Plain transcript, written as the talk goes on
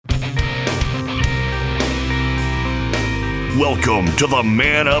Welcome to the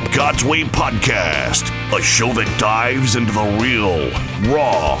Man Up God's Way podcast, a show that dives into the real,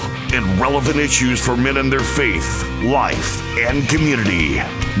 raw, and relevant issues for men and their faith, life, and community.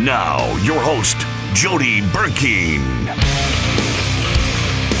 Now, your host, Jody Burkeen.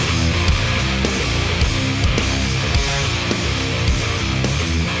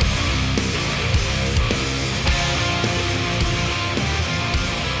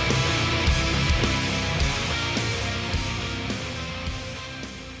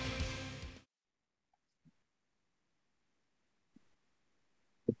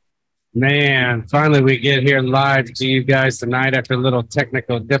 Man, finally we get here live to you guys tonight after little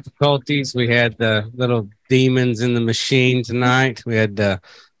technical difficulties. We had the little demons in the machine tonight. We had to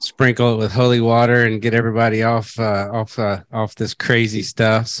sprinkle it with holy water and get everybody off this crazy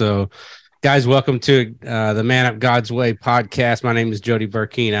stuff. So, guys, welcome to the Man Up God's Way podcast. My name is Jody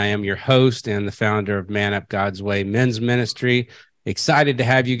Burkeen. I am your host and the founder of Man Up God's Way Men's Ministry. Excited to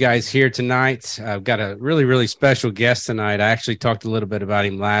have you guys here tonight. I've got a really, really special guest tonight. I actually talked a little bit about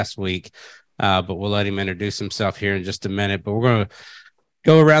him last week, but we'll let him introduce himself here in just a minute. But we're going to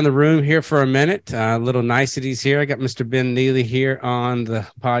go around the room here for a minute. Little niceties here. I got Mr. Ben Neely here on the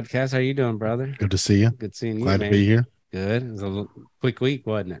podcast. How you doing, brother? Good to see you. Good seeing you, Glad man. to be here. Good. It was a quick week,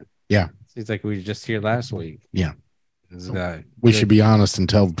 wasn't it? Yeah. Seems like we were just here last week. Yeah. We should be honest and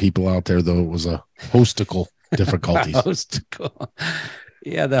tell people out there, though, it was a hostical difficulties.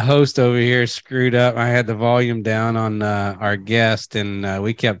 Yeah, the host over here screwed up. I had the volume down on our guest, and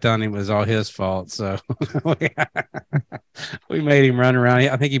we kept telling him it was all his fault. So we made him run around.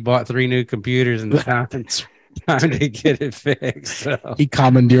 I think he bought 3 new computers and time to get it fixed. So. He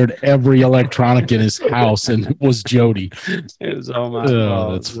commandeered every electronic in his house, and it was Jody. It was all my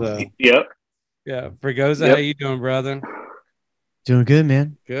fault. That's funny. Yep. Yeah, Fregosa, how you doing, brother? Doing good,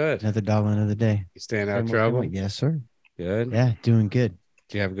 man. Good. Another dollar, another day. You staying out of trouble? Yes, sir. Good. Yeah, doing good.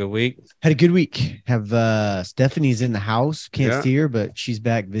 Did you have a good week? Had a good week. Have Stephanie's in the house. Can't see her, but she's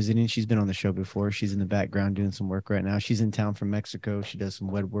back visiting. She's been on the show before. She's in the background doing some work right now. She's in town from Mexico. She does some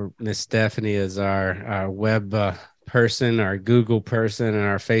web work. Miss Stephanie is our web person, our Google person, and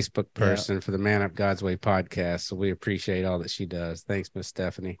our Facebook person for the Man Up God's Way podcast. So we appreciate all that she does. Thanks, Miss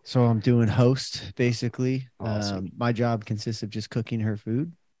Stephanie. So I'm doing host, basically. Awesome. My job consists of just cooking her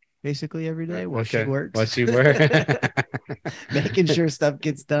food, basically, every day while she works. While she works. Making sure stuff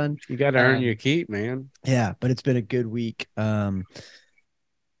gets done. You got to earn your keep, man. Yeah, but it's been a good week. Yeah,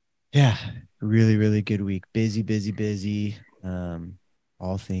 really, really good week. Busy.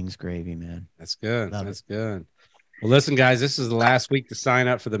 All things gravy, man. That's good. That's good. Well, listen, guys, this is the last week to sign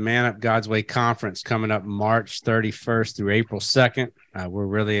up for the Man Up God's Way conference coming up March 31st through April 2nd. We're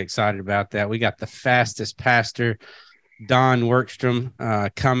really excited about that. We got the fastest pastor, Don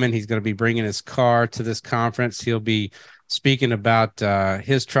Workstrom, coming. He's going to be bringing his car to this conference. He'll be speaking about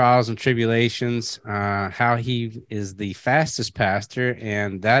his trials and tribulations, how he is the fastest pastor,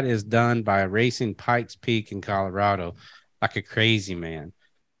 and that is done by racing Pikes Peak in Colorado like a crazy man.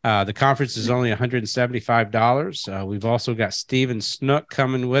 The conference is only $175. We've also got Stephen Snook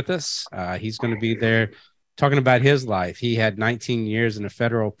coming with us. He's going to be there talking about his life. He had 19 years in a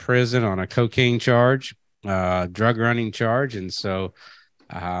federal prison on a cocaine charge, drug running charge. And so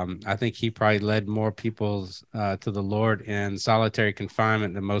I think he probably led more people to the Lord in solitary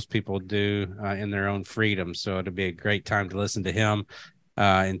confinement than most people do in their own freedom. So it'll be a great time to listen to him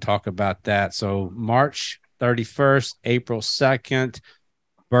and talk about that. So March 31st, April 2nd,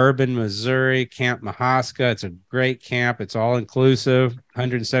 Bourbon, Missouri, Camp Mahaska. It's a great camp. It's all inclusive.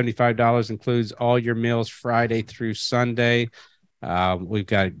 $175 includes all your meals Friday through Sunday. We've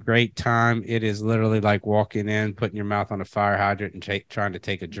got a great time. It is literally like walking in, putting your mouth on a fire hydrant and trying to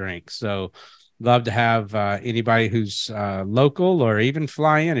take a drink. So love to have anybody who's local or even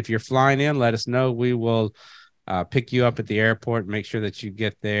fly in. If you're flying in, let us know. We will pick you up at the airport and make sure that you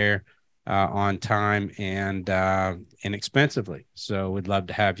get there on time and inexpensively. So we'd love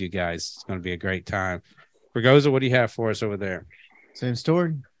to have you guys. It's going to be a great time. Fregosa, what do you have for us over there? Same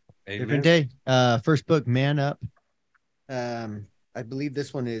story. Amen. Different day. First book, Man Up. I believe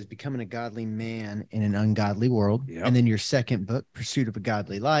this one is Becoming a Godly Man in an Ungodly World. Yep. And then your second book, Pursuit of a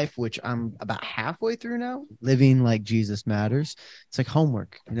Godly Life, which I'm about halfway through now. Living Like Jesus Matters. It's like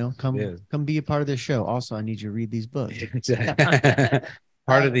homework, come be a part of this show. Also, I need you to read these books.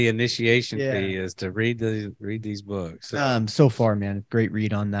 Part of the initiation fee is to read these books. So far, man, great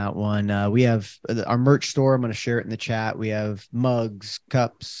read on that one. We have our merch store. I'm going to share it in the chat. We have mugs,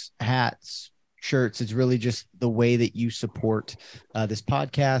 cups, hats, shirts. It's really just the way that you support this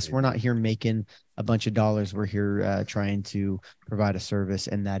podcast. We're not here making a bunch of dollars. We're here trying to provide a service,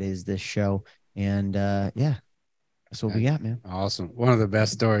 and that is this show. And That's what we got, man. Awesome. One of the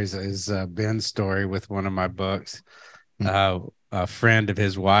best stories is Ben's story with one of my books. A friend of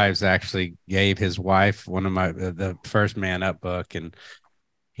his wife's actually gave his wife one of my the first Man Up book, and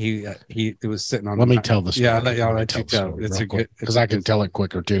he it was sitting on. Let me tell the story. Yeah, I'll let you tell. It's a good, because I can tell it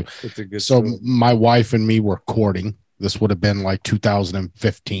quicker too. It's a good. So story. my wife and me were courting. This would have been like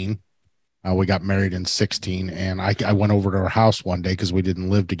 2015. We got married in 16, and I went over to her house one day because we didn't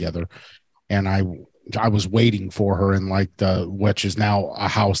live together, and I was waiting for her in like which is now a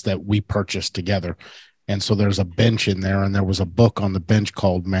house that we purchased together. And so there's a bench in there, and there was a book on the bench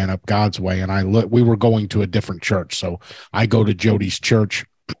called Man Up God's Way. And we were going to a different church. So I go to Jody's church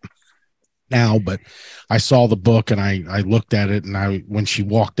now, but I saw the book and I looked at it. And when she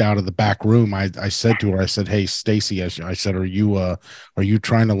walked out of the back room, I said to her, I said, "Hey, Stacy," I said, are you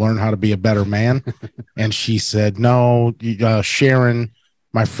trying to learn how to be a better man? And she said, "No, Sharon,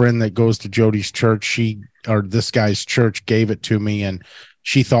 my friend that goes to Jody's church, this guy's church gave it to me, and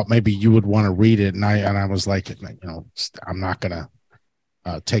she thought maybe you would want to read it." And I was like, I'm not going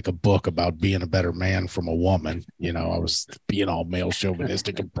to take a book about being a better man from a woman. I was being all male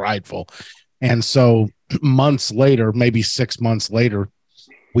chauvinistic and prideful. And so months later, maybe 6 months later,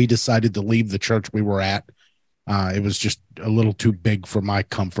 we decided to leave the church we were at. It was just a little too big for my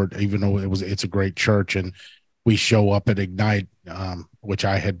comfort, even though it's a great church. And we show up at Ignite, which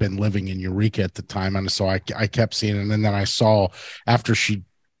I had been living in Eureka at the time. And so I kept seeing it. And then I saw, after she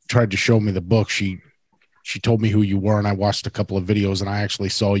tried to show me the book, she told me who you were, and I watched a couple of videos, and I actually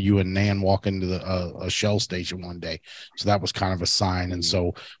saw you and Nan walk into a Shell station one day. So that was kind of a sign. And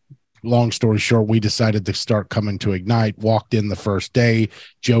so long story short, we decided to start coming to Ignite, walked in the first day.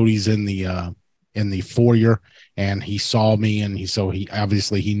 Jody's in the foyer, and he saw me, and he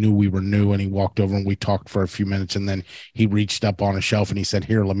obviously he knew we were new, and he walked over and we talked for a few minutes, and then he reached up on a shelf and he said,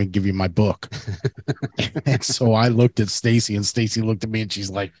 "Here, let me give you my book." And so I looked at Stacy, and Stacy looked at me, and she's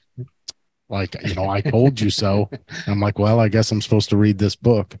like, "I told you so." And I'm like, "Well, I guess I'm supposed to read this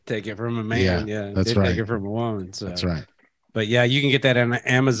book." Take it from a man. Yeah, that's right. Take it from a woman. So. That's right. But yeah, you can get that on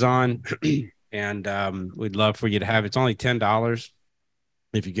Amazon, and we'd love for you to have it. It's only $10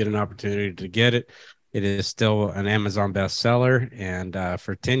 if you get an opportunity to get it. It is still an Amazon bestseller, and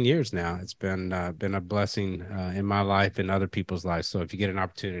for 10 years now, it's been a blessing in my life and other people's lives. So if you get an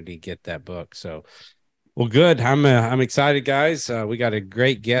opportunity, get that book. So, well, good. I'm excited, guys. We got a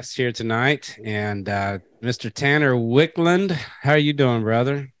great guest here tonight, and Mr. Tanner Wicklund. How are you doing,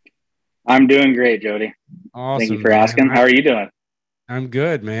 brother? I'm doing great, Jody. Awesome. Thank you for asking. How are you doing? I'm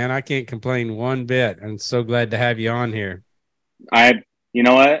good, man. I can't complain one bit. I'm so glad to have you on here. You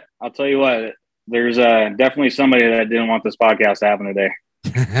know what? I'll tell you what. There's definitely somebody that didn't want this podcast to happen today,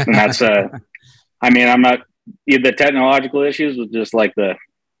 and that's I'm not. The technological issues was just like I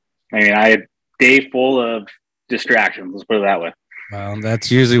had a day full of distractions. Let's put it that way. Well, that's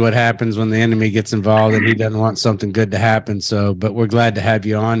usually what happens when the enemy gets involved and he doesn't want something good to happen. So, but we're glad to have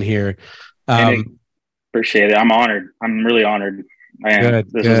you on here. Appreciate it. I'm honored. I'm really honored. I am.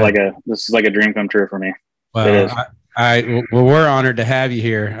 This is like a dream come true for me. Well, it is. We're honored to have you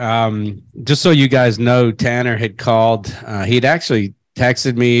here. Just so you guys know, Tanner had called. He'd actually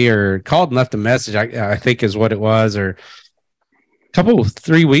texted me or called and left a message. I think is what it was, or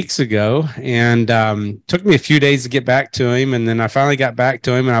 3 weeks ago, and took me a few days to get back to him, and then I finally got back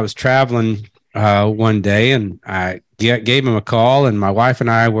to him, and I was traveling one day, and I gave him a call, and my wife and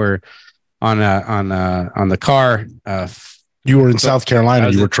I were on the car. You were in South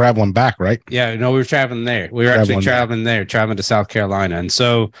Carolina. You were traveling back, right? Yeah, no, we were traveling there. We were actually traveling to South Carolina, and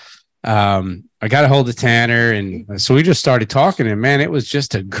so I got a hold of Tanner, and so we just started talking, and man, it was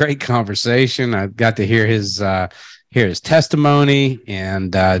just a great conversation. I got to hear his testimony,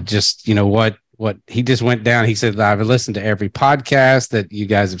 and just what he just went down. He said, "I've listened to every podcast that you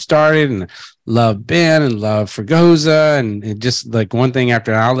guys have started, and love Ben and love Fregosa, and just like one thing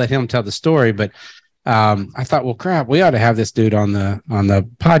after." I'll let him tell the story, but I thought, well, crap, we ought to have this dude on the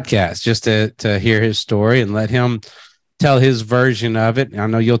podcast just to hear his story and let him tell his version of it. I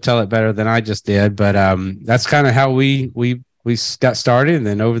know you'll tell it better than I just did, but that's kind of how we got started. And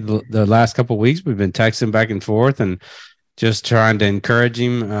then over the last couple of weeks, we've been texting back and forth and just trying to encourage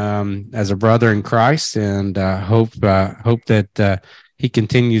him as a brother in Christ, and hope that he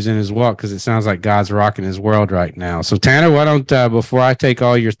continues in his walk, because it sounds like God's rocking his world right now. So Tanner, why don't before I take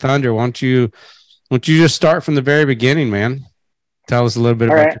all your thunder, why don't you just start from the very beginning, man? Tell us a little bit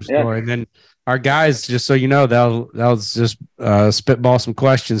about your story, and then our guys, just so you know, they'll just spitball some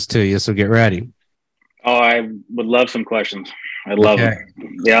questions to you. So get ready. Oh, I would love some questions. I'd love them.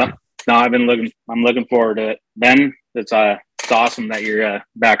 Yeah. No, I'm looking forward to it. Ben, it's awesome that you're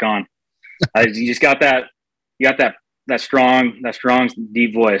back on. You got that strong,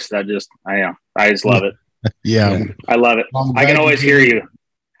 deep voice that I just love it. Yeah. I love it. I can always hear you.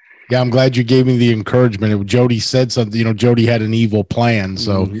 Yeah, I'm glad you gave me the encouragement. Jody said something, Jody had an evil plan.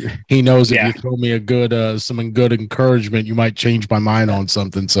 So he knows if you throw me a good, some good encouragement, you might change my mind on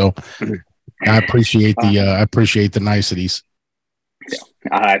something. So I appreciate the niceties.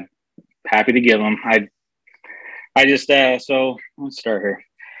 I'm happy to give them. I just, so let's start here.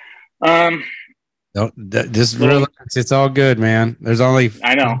 Just relax. It's all good, man. There's only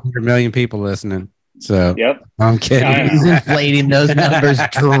 100 million people listening. So yep, I'm kidding. He's inflating those numbers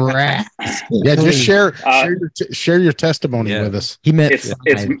drastically. Yeah, just share your testimony with us. He meant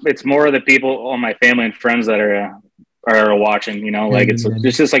it's more of the people, all my family and friends that are watching. Like it's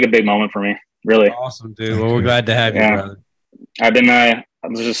just like a big moment for me. Really awesome, dude. Well, we're glad to have you, brother. I've been let's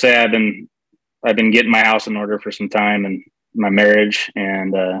just say I've been getting my house in order for some time and my marriage,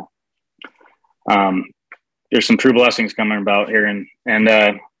 and there's some true blessings coming about here, and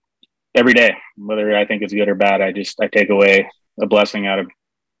every day, whether I think it's good or bad, I take away a blessing out of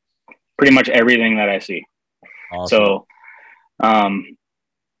pretty much everything that I see. Awesome. So, and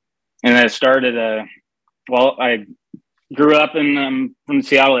it started, I grew up from the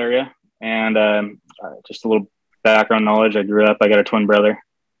Seattle area, and just a little background knowledge. I got a twin brother,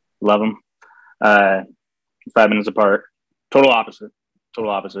 love him, 5 minutes apart, total opposite.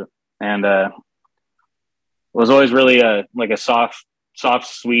 And, was always really like a soft,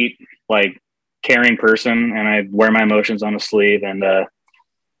 sweet, like caring person, and I wear my emotions on a sleeve. And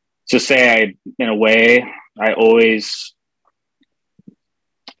just say in a way, I always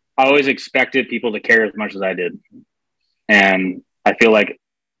expected people to care as much as I did, and I feel like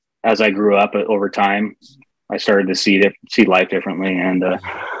as I grew up over time, I started to see life differently. And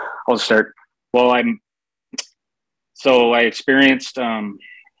I'll start. Well, I experienced some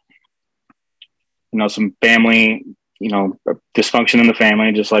family, dysfunction in the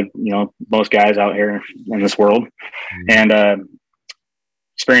family, just like, most guys out here in this world. Mm-hmm. And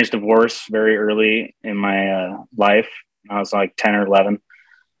experienced divorce very early in my life. I was like 10 or 11.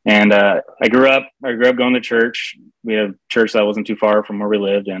 And I grew up going to church. We had a church that wasn't too far from where we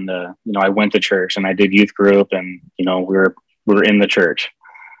lived. And, I went to church and I did youth group, and, we were in the church,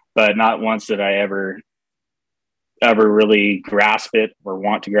 but not once did I ever really grasp it or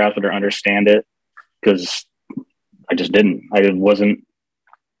want to grasp it or understand it, because I just didn't. I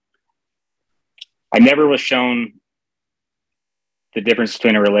never was shown the difference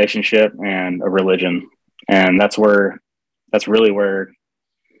between a relationship and a religion. And that's really where,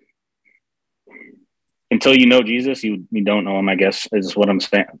 until you know Jesus, you don't know him, I guess, is what I'm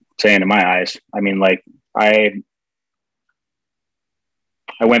saying in my eyes. I mean, like I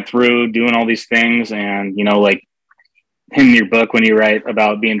went through doing all these things, and, like in your book, when you write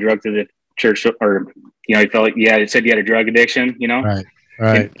about being drugged to the church, or, you felt like, it said you had a drug addiction,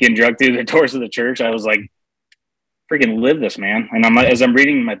 right. Getting drugged through the doors of the church. I was like, freaking live this, man. And as I'm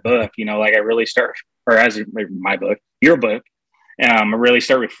reading my book, like I really start, or as my book, your book, I really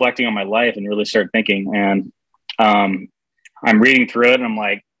start reflecting on my life and really start thinking. And I'm reading through it, and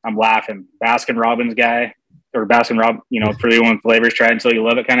I'm laughing. Baskin Robbins guy, or Baskin Rob, 31 flavors, try it until you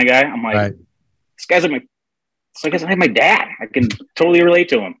love it kind of guy. I'm like, right. This guy's like my dad. I can totally relate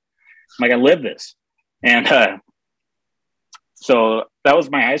to him. I'm like, I live this. And so that was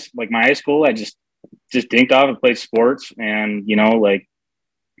my high school. I just dinked off and played sports, and I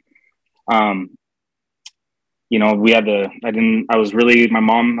was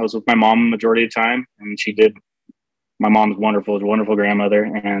with my mom majority of the time, and my mom's wonderful grandmother,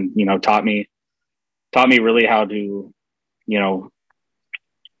 and taught me really how to,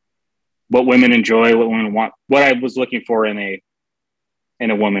 what women enjoy, what women want, what I was looking for in a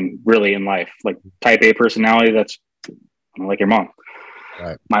woman really in life, like type A personality. That's like your mom,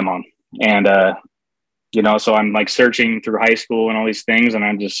 right? My mom. And, so I'm like searching through high school and all these things, and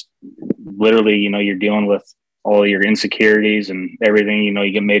I'm just literally, you're dealing with all your insecurities and everything,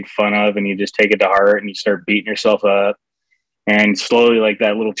 you get made fun of, and you just take it to heart, and you start beating yourself up, and slowly, like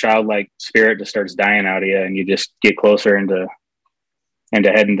that little childlike spirit just starts dying out of you, and you just get closer into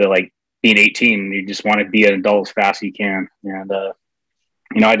heading to like being 18. You just want to be an adult as fast as you can. And,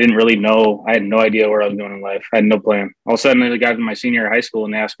 I didn't really know. I had no idea where I was going in life. I had no plan. All of a sudden, the guys in my senior year of high school,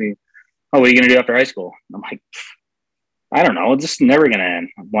 and they asked me, "Oh, what are you going to do after high school?" And I'm like, I don't know. This is never going to end.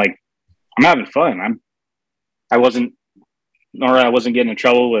 I'm like, I'm having fun. I wasn't getting in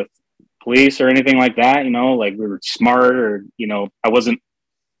trouble with police or anything like that. Like we were smart, or,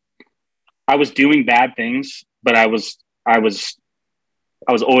 I was doing bad things, but I was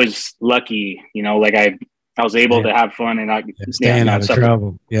always lucky, like I was able to have fun and not staying out of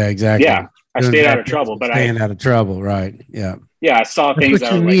trouble. Yeah, exactly. Yeah. I stayed out of trouble, but staying out of trouble, right? Yeah. Yeah, I saw things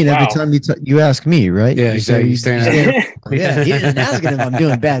That's that what were you mean like, every wow. time you ask me, right? Yeah, You exactly. You staying yeah, he isn't asking if I'm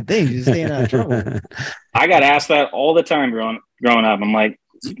doing bad things. You're staying out of trouble. I got asked that all the time growing up. I'm like,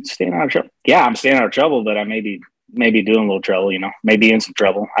 staying out of trouble. Yeah, I'm staying out of trouble, but I maybe doing a little trouble, maybe in some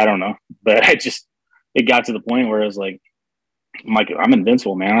trouble. I don't know. But it got to the point where I was like, I'm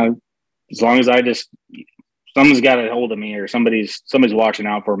invincible, man. As long as someone's got a hold of me, or somebody's watching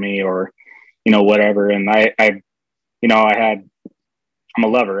out for me, or, whatever. And I'm a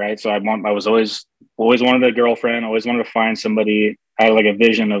lover, right? So I was always wanted a girlfriend, always wanted to find somebody. I had like a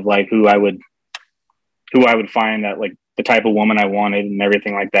vision of like who I would find, that like the type of woman I wanted and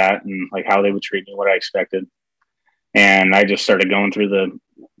everything like that, and like how they would treat me, what I expected. And I just started going through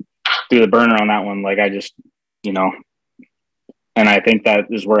the burner on that one. Like I just, and I think that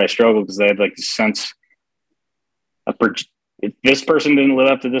is where I struggled, because I had like this sense if this person didn't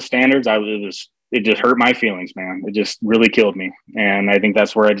live up to the standards, it just hurt my feelings, man. It just really killed me. And I think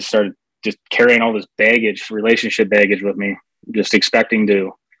that's where I just started just carrying all this baggage, relationship baggage with me, just expecting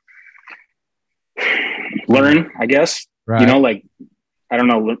to learn, I guess. Right. Like, I don't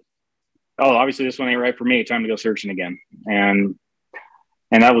know. Oh, obviously this one ain't right for me. Time to go searching again. And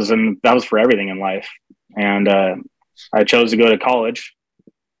that was for everything in life. And I chose to go to college,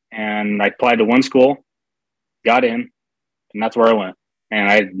 and I applied to one school, got in, and that's where I went. And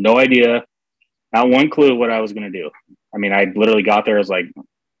I had no idea, not one clue what I was going to do. I mean, I literally got there. I was like,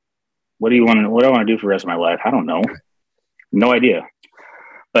 what do I want to do for the rest of my life? I don't know. No idea.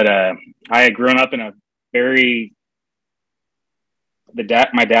 But I had grown up in a very,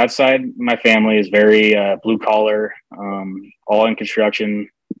 my dad's side, my family is very blue collar, all in construction.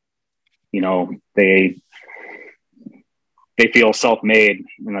 They feel self-made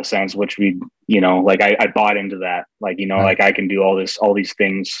in a sense, which like I bought into that. Like, Right. like I can do all these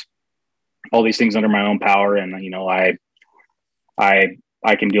things under my own power. And,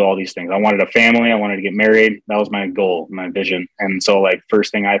 I can do all these things. I wanted a family. I wanted to get married. That was my goal, my vision. And so like,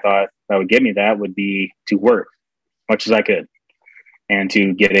 first thing I thought that would get me that would be to work as much as I could, and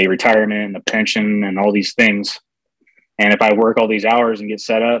to get a retirement and a pension and all these things. And if I work all these hours and get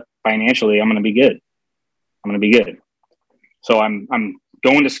set up financially, I'm going to be good. So I'm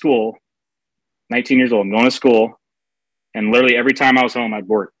going to school, 19 years old. I'm going to school, and literally every time I was home, I'd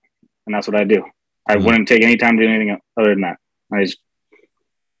work, and that's what I do. I wouldn't take any time to do anything other than that.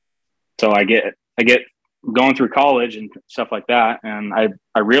 So I get going through college and stuff like that, and I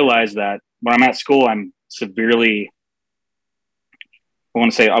realized that when I'm at school, I'm severely, I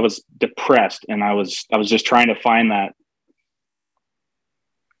want to say, I was depressed, and I was just trying to find that.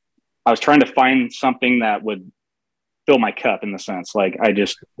 I was trying to find something that would fill my cup, in the sense, like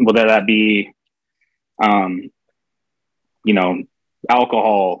whether that be,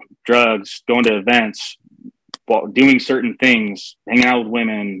 alcohol, drugs, going to events, doing certain things, hanging out with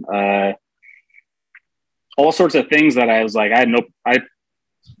women, all sorts of things that I was like, I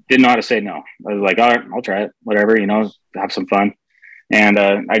didn't know how to say no. I was like, all right, I'll try it, whatever, have some fun. And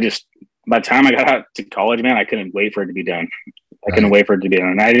by the time I got out to college, man, I couldn't wait for it to be done. I couldn't wait for it to be done.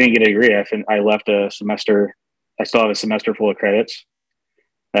 And I didn't get a degree. I left a semester. I still have a semester full of credits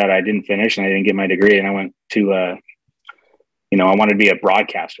that I didn't finish, and I didn't get my degree. And I went to, I wanted to be a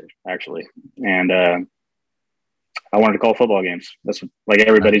broadcaster, actually. And I wanted to call football games. That's what, like,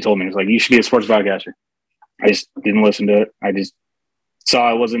 everybody told me. It's like, you should be a sports broadcaster. I just didn't listen to it. I just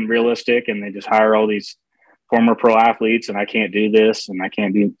saw it wasn't realistic, and they just hire all these former pro athletes, and I can't do this, and I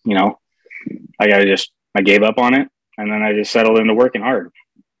can't do, I gave up on it, and then I just settled into working hard.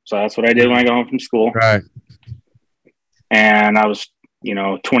 So that's what I did when I got home from school. Right. And I was,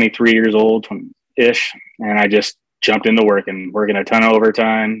 23 years old ish. And I just jumped into working a ton of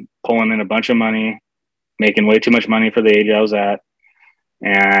overtime, pulling in a bunch of money, making way too much money for the age I was at.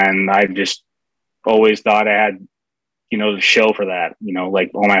 And I just always thought I had, the show for that, like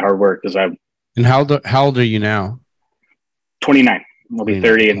all my hard work. And how old are you now? 29. I'll be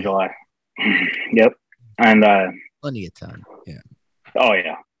 30 in July. Yep. And Plenty of time. Yeah. Oh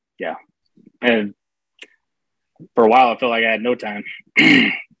yeah. Yeah. And for a while I felt like I had no time.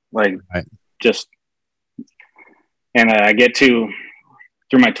 Like, right. I get through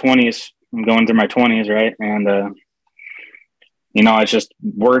my 20s. I'm going through my 20s, right? And it's just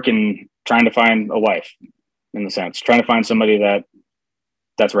work and trying to find a wife, in the sense, trying to find somebody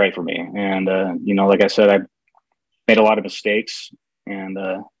that's right for me. And like I said, I made a lot of mistakes, and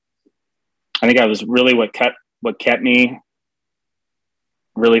I think I was really what kept me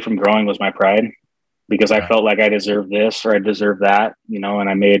really from growing was my pride, because I felt like I deserved this or I deserved that,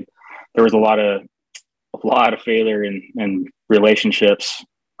 and there was a lot of failure in relationships,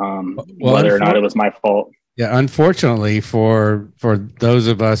 whether or not it was my fault. Yeah, unfortunately for those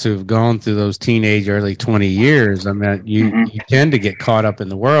of us who've gone through those teenage early 20 years, I mean, you tend to get caught up in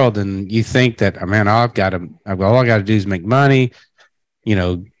the world, and you think that, man, all I got to do is make money,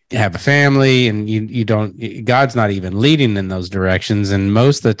 have a family, and you don't. God's not even leading in those directions, and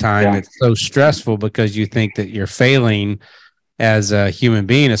most of the time it's so stressful because you think that you're failing as a human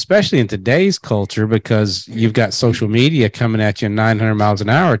being, especially in today's culture, because you've got social media coming at you 900 miles an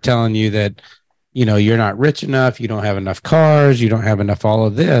hour telling you that you're not rich enough, you don't have enough cars, you don't have enough all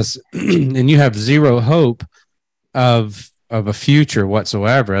of this, and you have zero hope of a future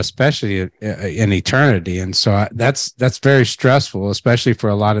whatsoever, especially in eternity. And so that's very stressful, especially for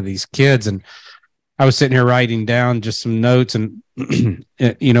a lot of these kids. And I was sitting here writing down just some notes, and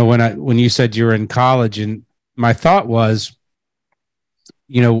when you said you were in college, and my thought was,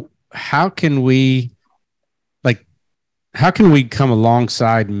 how can we come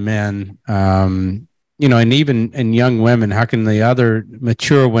alongside men, and even young women? How can the other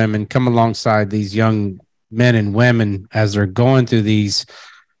mature women come alongside these young men and women as they're going through these,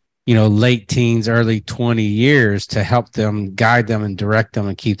 late teens, early 20 years, to help them, guide them, and direct them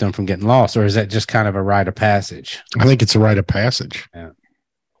and keep them from getting lost? Or is that just kind of a rite of passage? I think it's a rite of passage.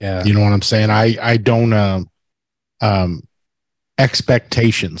 Yeah. You know what I'm saying? I don't,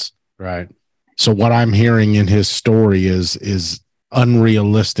 expectations. Right. So what I'm hearing in his story is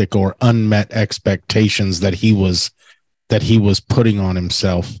unrealistic or unmet expectations that he was putting on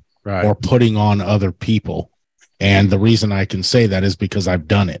himself, right, or putting on other people. And the reason I can say that is because I've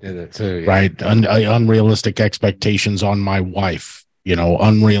done it. Did it too, yeah. Right. Unrealistic expectations on my wife,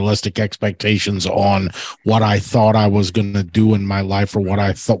 unrealistic expectations on what I thought I was going to do in my life, or what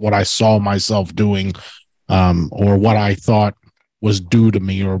I saw myself doing, or what I thought was due to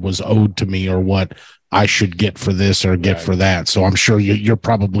me or was owed to me, or what I should get for this or get for that. So I'm sure you're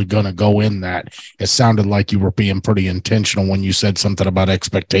probably going to go in that. It sounded like you were being pretty intentional when you said something about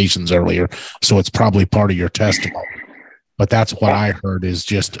expectations earlier. So it's probably part of your testimony. But that's what I heard, is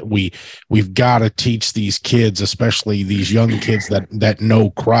just we've got to teach these kids, especially these young kids that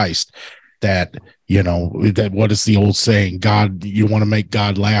know Christ, that that, what is the old saying? God, you want to make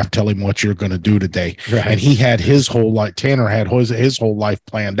God laugh, tell him what you're going to do today. Right. And he had his whole life, Tanner had his whole life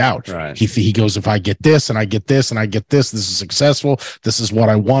planned out. Right. He goes, if I get this and I get this and I get this is successful. This is what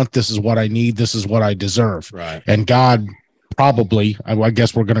I want. This is what I need. This is what I deserve. Right. And God probably, I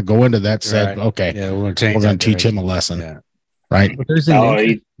guess we're going to go into that, said, okay, we're going to teach him a lesson. Yeah. Right. There's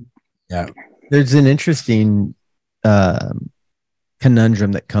an interesting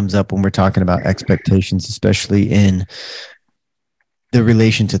conundrum that comes up when we're talking about expectations, especially in the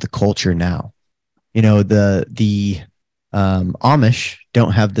relation to the culture now. The Amish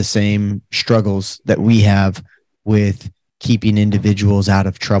don't have the same struggles that we have with keeping individuals out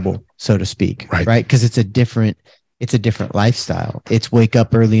of trouble, so to speak, right? Because it's a different lifestyle. It's wake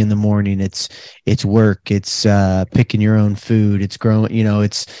up early in the morning. It's work. It's picking your own food. It's growing,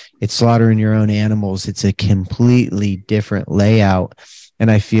 it's slaughtering your own animals. It's a completely different layout.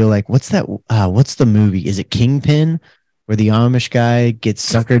 And I feel like, what's the movie? Is it Kingpin, where the Amish guy gets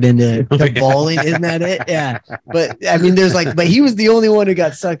suckered into bowling? Isn't that it? Yeah. But I mean, but he was the only one who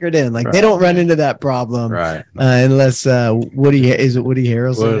got suckered in. Like, they don't run into that problem, right? Unless Woody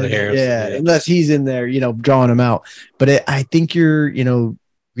Harrelson? Yeah. Unless he's in there, drawing him out. But I think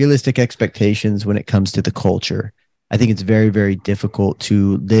realistic expectations when it comes to the culture. I think it's very, very difficult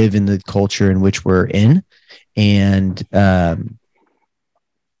to live in the culture in which we're in, and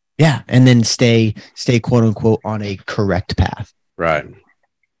and then stay quote unquote on a correct path. Right.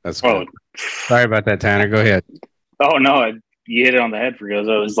 That's good. Sorry about that, Tanner. Go ahead. Oh no, you hit it on the head for you.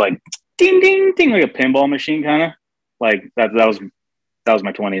 It was like ding ding ding, like a pinball machine, kind of like that. That was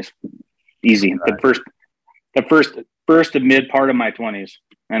my 20s. Easy. Right. The first to mid part of my 20s,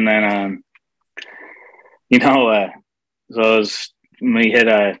 and then so it was when we hit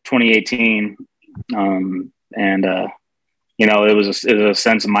 2018, and it was a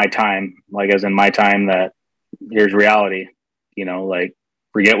sense of my time, like as in my time, that here's reality, like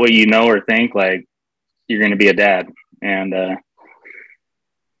forget what you know or think, like you're going to be a dad. And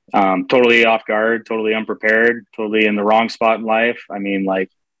totally off guard, totally unprepared, totally in the wrong spot in life. I mean, like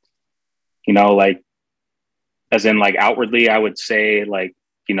as in like outwardly, I would say, like,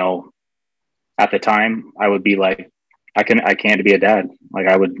 at the time I would be like, I can't be a dad. Like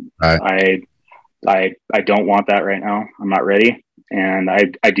I don't want that right now. I'm not ready. And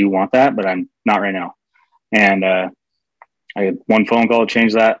I do want that, but I'm not right now. And I had one phone call to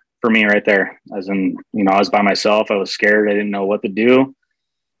change that for me right there. As in, I was by myself. I was scared. I didn't know what to do.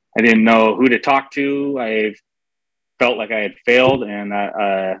 I didn't know who to talk to. I felt like I had failed,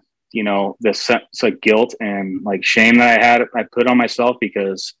 and you know, this sense of guilt and like shame that I put on myself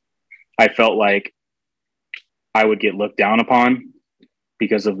because I felt like I would get looked down upon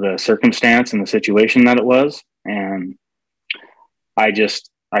because of the circumstance and the situation that it was. And I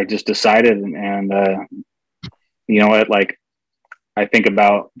just decided, and you know what, like, I think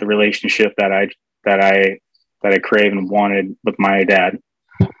about the relationship that I craved and wanted with my dad.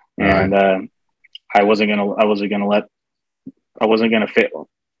 And I wasn't gonna fail.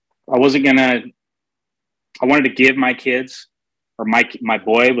 I wanted to give my kids, or my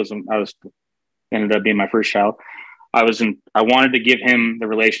boy ended up being my first child. I wanted to give him the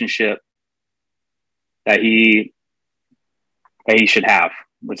relationship that he should have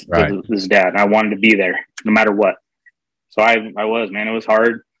with his dad. And I wanted to be there no matter what. So I was, man, it was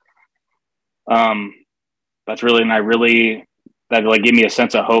hard. That like gave me a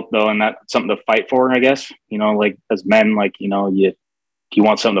sense of hope though. And that's something to fight for, I guess, you know, like as men, like, you know, you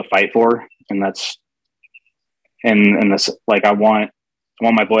want something to fight for, and that's like, I want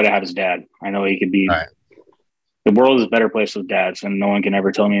my boy to have his dad. I know he could be, the world is a better place with dads, and no one can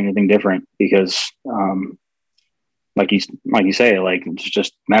ever tell me anything different because, like you say, like, it's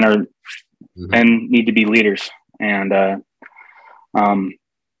just men need to be leaders. And, I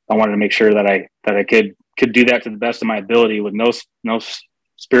wanted to make sure that I could do that to the best of my ability with no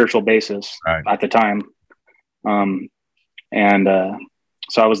spiritual basis at the time.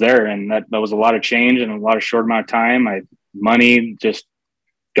 So I was there, and that was a lot of change in a lot of short amount of time. Money just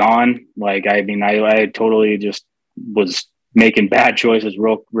gone. Like, I mean, I totally just was making bad choices,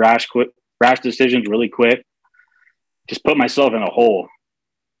 real rash decisions really quick. Just put myself in a hole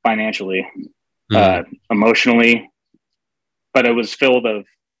financially, emotionally, but it was filled of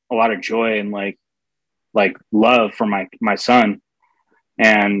a lot of joy and like love for my son.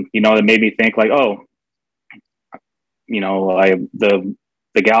 And, you know, it made me think like, oh, you know,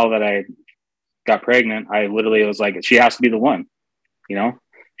 the gal that I got pregnant, I literally was like, she has to be the one, you know,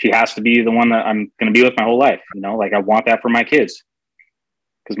 she has to be the one that I'm going to be with my whole life. You know, like, I want that for my kids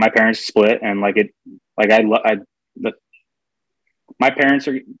because my parents split, and my parents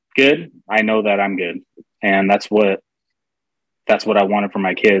are good. I know that I'm good. And that's what I wanted for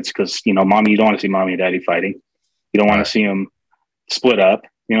my kids. Because, you know, mommy, you don't want to see mommy and daddy fighting. You don't want to see them split up.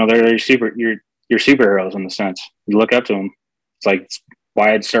 You know, they're you're superheroes in the sense. You look up to them. It's like, it's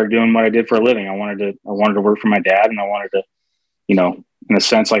why I'd start doing what I did for a living. I wanted to work for my dad, and I wanted to, you know, in a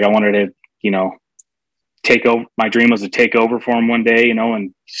sense, like, I wanted to, you know, take over. My dream was to take over for him one day, you know,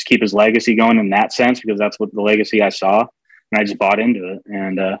 and just keep his legacy going in that sense, because that's what the legacy I saw, and I just bought into it.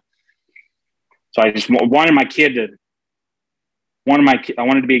 And so I just wanted my kid to. I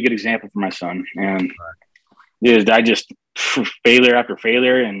wanted to be a good example for my son, and I just failure after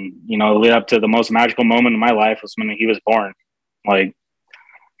failure, and, you know, lead up to the most magical moment of my life was when he was born. Like,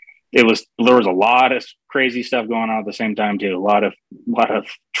 there was a lot of crazy stuff going on at the same time too. A lot of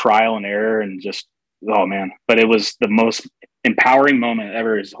trial and error, and just, oh man, but it was the most empowering moment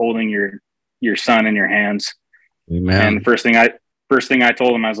ever, is holding your son in your hands. Amen. And the first thing I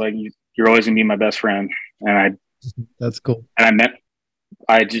told him, I was like, you're always gonna be my best friend. And that's cool. And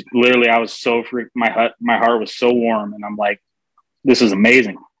I just literally, I was so freaked. My heart was so warm, and I'm like, this is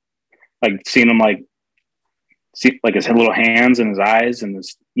amazing. Like, seeing him see like his little hands and his eyes and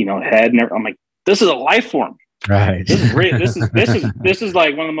his, you know, head. And I'm like, this is a life form. Right. This is real. This is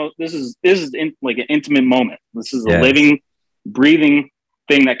like one of the most. This is like an intimate moment. This is a living, breathing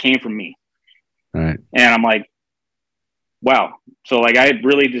thing that came from me. Right. And I'm like, wow. So like, I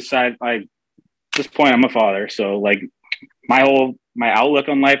really decided. At this point, I'm a father. So like, my outlook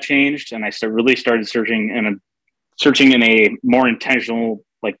on life changed, and I really started searching in a more intentional,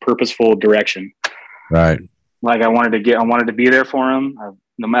 like, purposeful direction. Right. Like, I wanted to be there for him,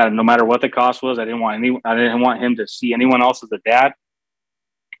 no matter what the cost was. I didn't want him to see anyone else as a dad,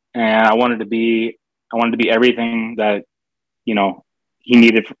 and I wanted to be everything that, you know, he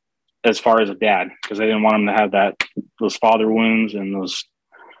needed as far as a dad, because I didn't want him to have those father wounds and those,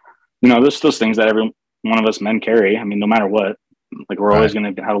 you know, those things that every one of us men carry. I mean, no matter what, like, we're always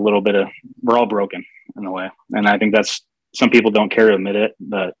going to have a little bit of, we're all broken in a way. And I think that's, some people don't care to admit it,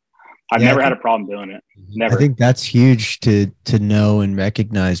 but I've never had a problem doing it. Never. I think that's huge to know and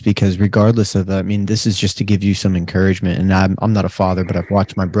recognize, because regardless of that, I mean, this is just to give you some encouragement. And I'm not a father, but I've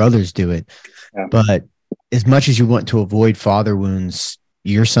watched my brothers do it. Yeah. But as much as you want to avoid father wounds,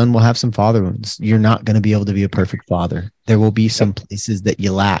 your son will have some father wounds. You're not going to be able to be a perfect father. There will be some places that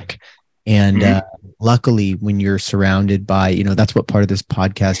you lack. And luckily, when you're surrounded by, you know, that's what part of this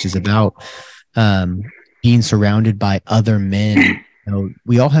podcast is about, being surrounded by other men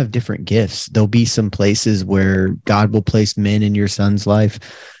We all have different gifts. There'll be some places where God will place men in your son's life,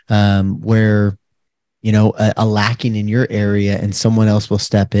 where, a lacking in your area and someone else will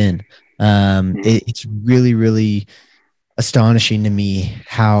step in. It's really, really astonishing to me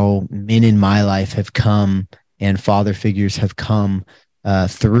how men in my life have come and father figures have come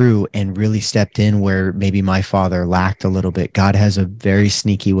through and really stepped in where maybe my father lacked a little bit. God has a very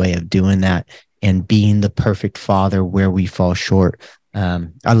sneaky way of doing that and being the perfect father where we fall short.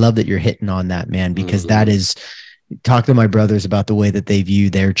 I love that you're hitting on that, man, because that is, talk to my brothers about the way that they view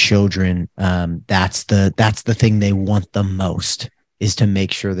their children. That's the thing they want the most, is to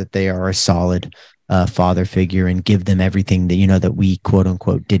make sure that they are a solid father figure and give them everything that, that we quote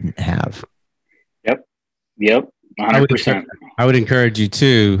unquote didn't have. Yep. 100%. I would encourage you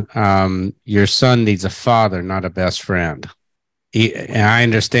too. Your son needs a father, not a best friend. And I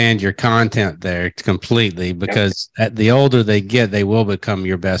understand your content there completely, because the older they get, they will become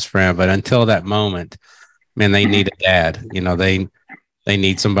your best friend. But until that moment, man, they need a dad. They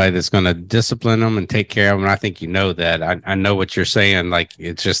need somebody that's going to discipline them and take care of them. And I think that. I know what you're saying. Like,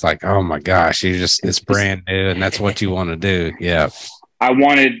 it's just like, oh my gosh, it's brand new, and that's what you want to do. Yeah. I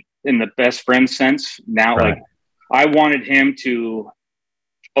wanted, in the best friend sense, now, right. Like, I wanted him to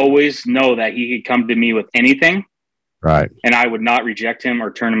always know that he could come to me with anything. Right. And I would not reject him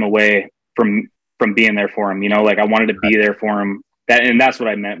or turn him away from being there for him. Like, I wanted to be there for him. And that's what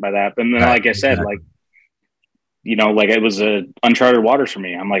I meant by that. But then, like I said, like, like, it was uncharted waters for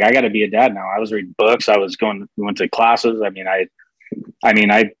me. I'm like, I got to be a dad now. I was reading books. We went to classes. I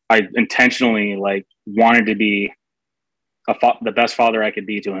intentionally, like, wanted to be the best father I could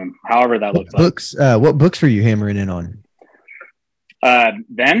be to him, however that looked like. What books were you hammering in on?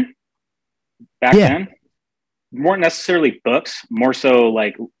 Then, weren't necessarily books, more so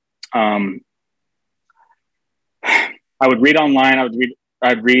like, I would read online.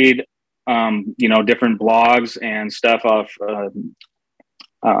 I'd read, different blogs and stuff off,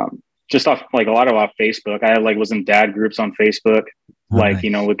 just off, like, a lot of off Facebook. I was in dad groups on Facebook, like,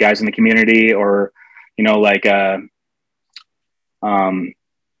 with guys in the community, or, and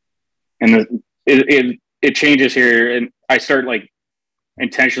it changes here. And I start, like,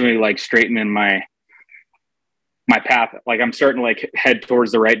 intentionally, like, straightening my path. Like, I'm starting to, like, head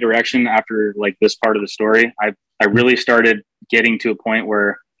towards the right direction after, like, this part of the story. I really started getting to a point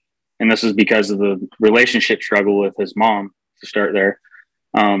where, and this is because of the relationship struggle with his mom, to start there,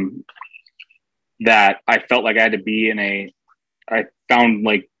 that I felt like I had to be I found,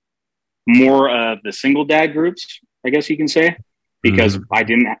 like, more of the single dad groups, I guess you can say, because I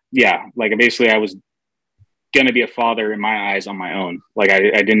didn't, basically I was going to be a father in my eyes on my own. Like,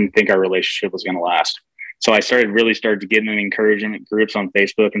 I didn't think our relationship was going to last. So I started to get in encouragement groups on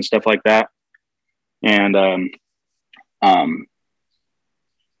Facebook and stuff like that. And,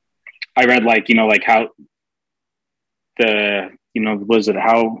 I read, like, like, how what are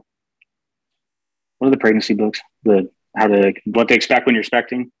the pregnancy books? What to expect when you're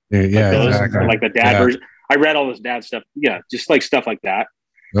expecting. Yeah. Like, exactly. Like the dad version. I read all this dad stuff. Yeah. Just, like, stuff like that.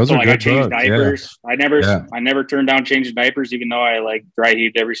 Those so, are like, good I changed books. diapers. Yeah. I never turned down changing diapers, even though I, like, dry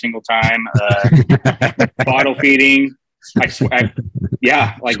heaved every single time. Bottle feeding.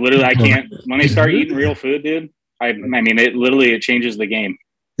 Yeah, like, literally, I can't. When they start eating real food, dude, it changes the game.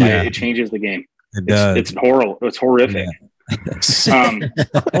 Yeah. It changes the game. It does. It's horrible. It's horrific. Yeah.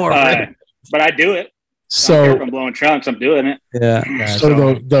 But I do it. So if I'm blowing trunks, I'm doing it. Yeah. So I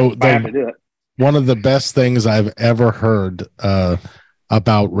have to do it. One of the best things I've ever heard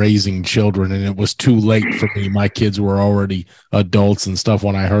about raising children, and it was too late for me. My kids were already adults and stuff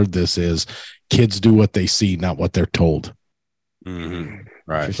when I heard this, is kids do what they see, not what they're told. Mm-hmm.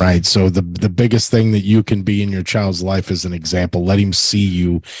 Right. Right. So the biggest thing that you can be in your child's life is an example. Let him see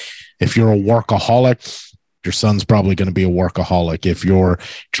you. If you're a workaholic, your son's probably going to be a workaholic. If you're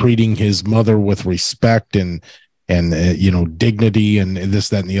treating his mother with respect and dignity and this,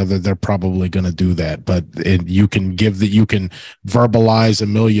 that, and the other, they're probably going to do that. But you can verbalize a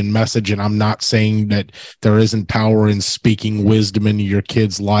million message. And I'm not saying that there isn't power in speaking wisdom into your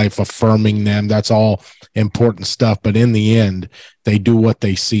kid's life, affirming them. That's all important stuff. But in the end, they do what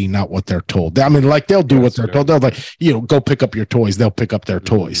they see, not what they're told. I mean, like, they'll do what they're told. They'll, like, go pick up your toys. They'll pick up their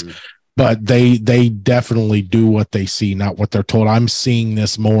toys. But they definitely do what they see, not what they're told. I'm seeing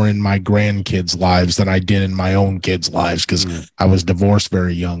this more in my grandkids' lives than I did in my own kids' lives, because I was divorced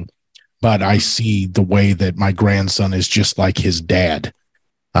very young. But I see the way that my grandson is just like his dad.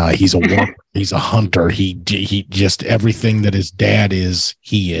 He's a worker. He's a hunter. He just, everything that his dad is,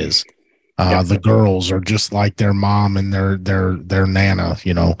 he is. The girls are just like their mom and their nana.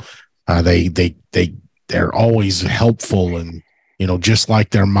 They're always helpful and just like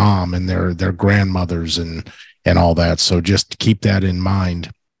their mom and their grandmothers and all that. So just keep that in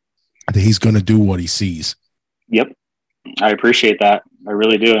mind, that he's going to do what he sees. Yep. I appreciate that. I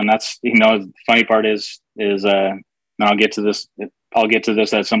really do. And that's, the funny part is, and I'll get to this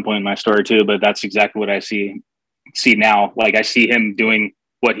at some point in my story too, but that's exactly what I see now. Like, I see him doing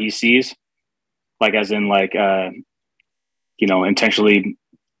what he sees, like, as in, like, intentionally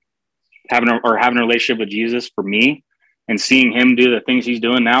having a relationship with Jesus for me, and seeing him do the things he's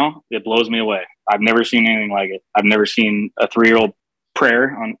doing now, it blows me away. I've never seen anything like it. I've never seen a 3-year-old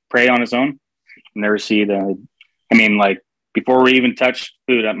pray on his own. I've never seen like, before we even touch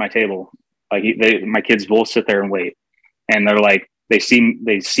food at my table, like, my kids will sit there and wait, and they're like, they see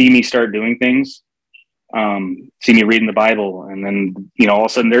me start doing things, see me reading the Bible, and then all of a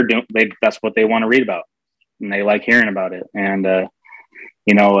sudden that's what they want to read about, and they like hearing about it. And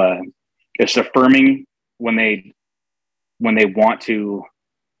it's affirming when they want to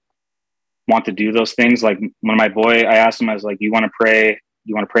do those things. Like, when my boy, I asked him, I was like, you want to pray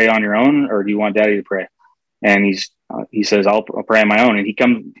on your own, or do you want Daddy to pray? And he says, I'll pray on my own. And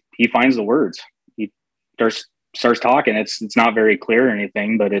he finds the words. He starts talking. It's not very clear or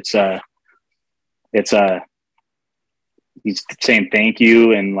anything, but it's he's saying thank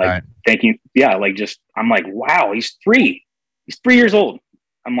you, and like, right. Thank you. Yeah. Like, just, I'm like, wow, he's 3 years old.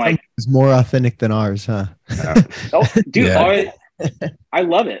 I'm like, it's more authentic than ours, huh? Oh, dude, yeah. I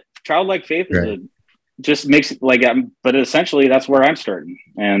love it. Childlike faith just makes it like, but essentially that's where I'm starting.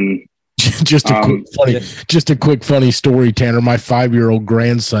 And just a quick funny story, Tanner. My 5-year-old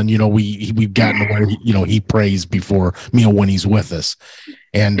grandson, we've gotten to where he prays before meal when he's with us,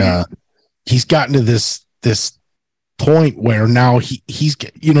 and he's gotten to this point where now he's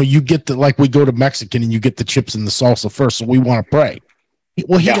you get the, like, we go to Mexican and you get the chips and the salsa first, so we want to pray.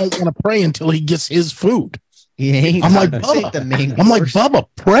 Well, he don't want to pray until he gets his food. I'm like, Bubba,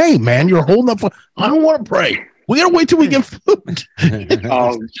 pray, man. You're holding up. I don't want to pray. We gotta wait till we get food.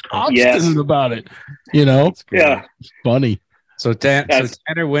 Obstinate about it, Yeah, it's funny. So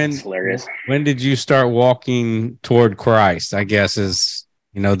Tanner, when did you start walking toward Christ? I guess is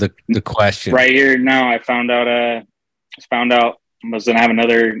the question. Right here now, I found out I was gonna have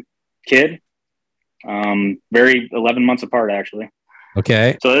another kid. 11 months apart, actually.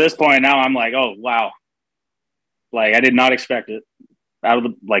 Okay. So at this point now, I'm like, oh wow, like, I did not expect it. I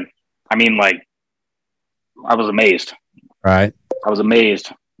was amazed. Right. I was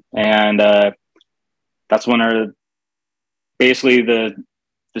amazed. And that's when basically the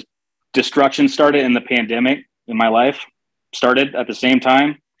destruction started, and the pandemic in my life started at the same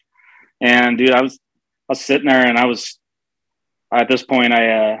time. And dude, I was sitting there, and I was, at this point,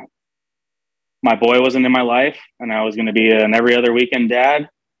 my boy wasn't in my life, and I was going to be an every other weekend dad.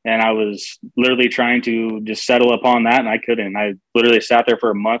 And I was literally trying to just settle upon that, and I couldn't. I literally sat there for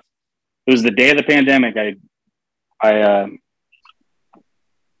a month. It was the day of the pandemic. It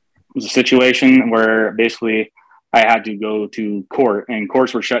was a situation where basically I had to go to court, and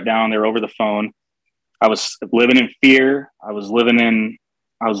courts were shut down. They were over the phone. I was living in fear. I was living in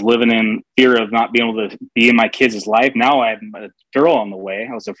fear of not being able to be in my kids' life. Now I have a girl on the way.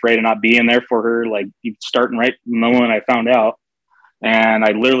 I was afraid of not being there for her, like, starting right the moment I found out. And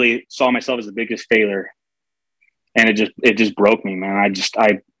I literally saw myself as the biggest failure. And it just broke me, man.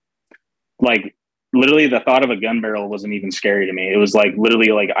 I like, literally the thought of a gun barrel wasn't even scary to me. It was like, literally,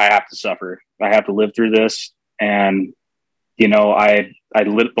 like, I have to suffer. I have to live through this. And,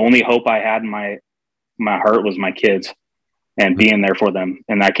 the only hope I had in my heart was my kids and being there for them.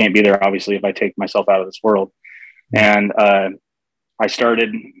 And I can't be there, obviously, if I take myself out of this world. And I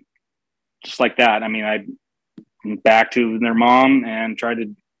started just like that. I mean, I went back to their mom and tried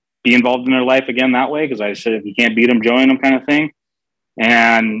to be involved in their life again that way, because I said, if you can't beat them, join them, kind of thing.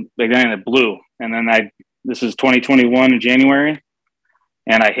 And again, it blew. And then this is 2021 in January,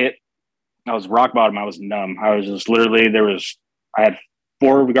 and I was rock bottom. I was numb. I was just literally, I had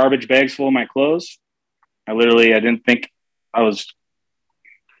 4 garbage bags full of my clothes. I didn't think I was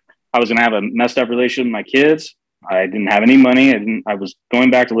going to have a messed up relationship with my kids. I didn't have any money. I was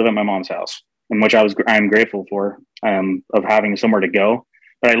going back to live at my mom's house, in which I'm grateful for, of having somewhere to go.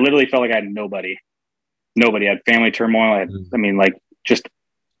 But I literally felt like I had nobody. I had family turmoil. Just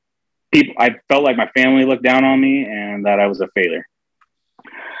people. I felt like my family looked down on me, and that I was a failure.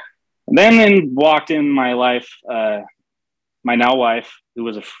 And then walked in my life, my now wife, who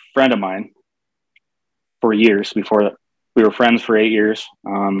was a friend of mine for years. Before we were friends for 8 years.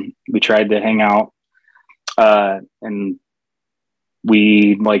 We tried to hang out, and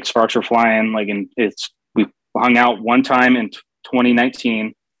we, like, sparks were flying. Like, we hung out one time in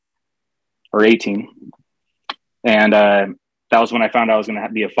 2019 or 18, and that was when I found out I was going to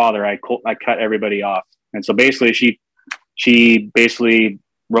be a father. I cut everybody off. And so basically she basically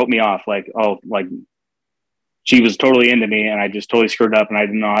wrote me off. Like, oh, like she was totally into me and I just totally screwed up and I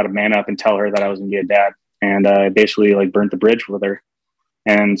didn't know how to man up and tell her that I was going to be a dad. And I basically like burnt the bridge with her.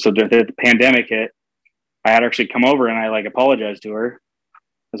 And so the pandemic hit. I had actually come over and I like apologized to her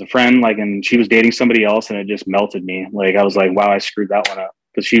as a friend, like, and she was dating somebody else and it just melted me. Like, I was like, wow, I screwed that one up.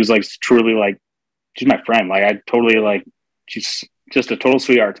 Cause she was like, truly like, she's my friend. Like I totally like, she's just a total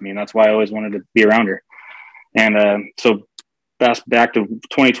sweetheart to me. And that's why I always wanted to be around her. And so fast back to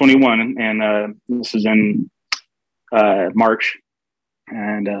 2021 and this is in March.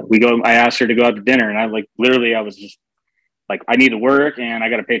 And I asked her to go out to dinner and I like, literally, I was just like, I need to work and I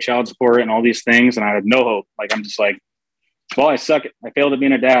got to pay child support and all these things. And I had no hope. Like, I'm just like, well, I suck. I failed at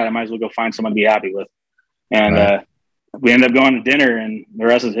being a dad. I might as well go find someone to be happy with. And we ended up going to dinner and the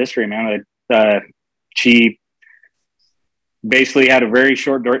rest is history, man. She basically had a very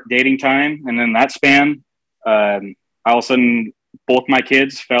short dating time. And then that span, all of a sudden, both my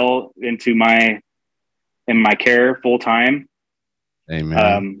kids fell into my care full time.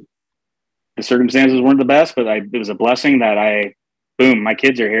 Amen. The circumstances weren't the best, but it was a blessing that my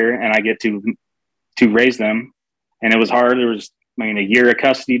kids are here and I get to raise them. And it was hard. There was, a year of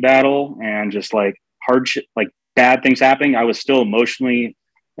custody battle and just like hardship, like bad things happening. I was still emotionally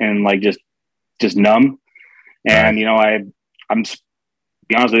and like just numb. And, I'm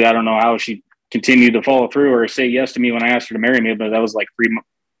be honest with you, I don't know how she continued to follow through or say yes to me when I asked her to marry me, but that was like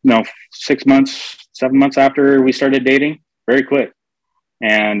 7 months after we started dating, very quick.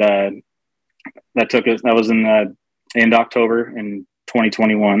 And, that was in end October in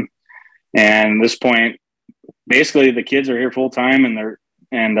 2021. And at this point, basically the kids are here full time and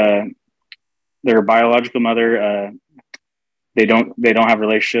their biological mother, they don't have a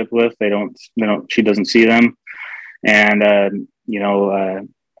relationship with, she doesn't see them. And,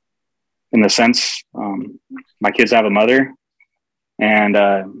 in the sense, my kids have a mother and,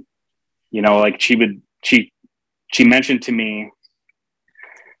 like she mentioned to me,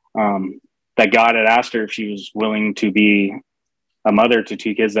 that God had asked her if she was willing to be a mother to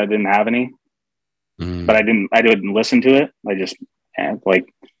 2 kids that didn't have any, but I didn't listen to it. I just like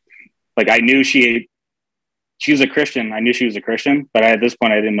I knew she was a Christian. I knew she was a Christian, but at this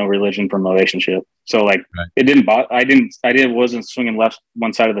point I didn't know religion from relationship. So like It didn't wasn't swinging left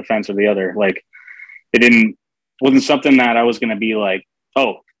one side of the fence or the other. Like wasn't something that I was going to be like,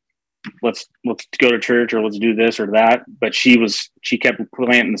 oh, let's go to church or let's do this or that. But she kept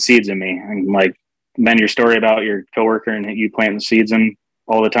planting the seeds in me. And like, then your story about your coworker and you planting the seeds in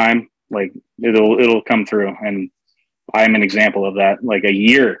all the time, like it'll come through. And I'm an example of that. Like a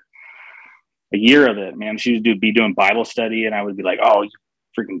year of it, man. She would be doing Bible study and I would be like, oh, you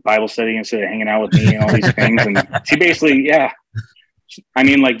freaking Bible study instead of hanging out with me and all these things. And she basically,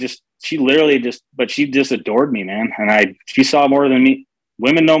 she just adored me, man. And she saw more than me.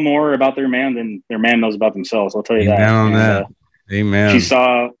 Women know more about their man than their man knows about themselves. I'll tell you that. Amen. She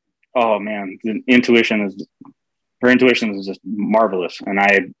saw, oh man, her intuition is just marvelous. And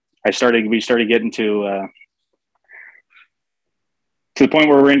we started getting to the point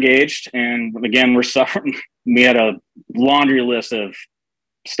where we're engaged. And again, we're suffering. We had a laundry list of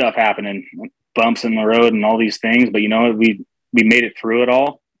stuff happening, bumps in the road and all these things, but we made it through it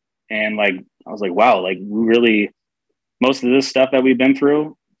all. And like, I was like, wow, like we really, most of this stuff that we've been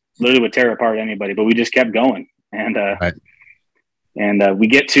through literally would tear apart anybody, but we just kept going. And, we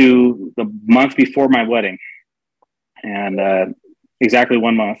get to the month before my wedding and, exactly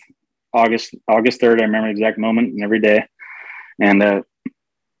 1 month, August 3rd. I remember the exact moment and every day. And,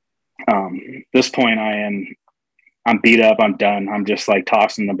 this point I'm beat up. I'm done. I'm just like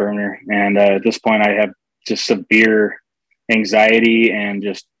tossing the burner. And, at this point I have just severe anxiety and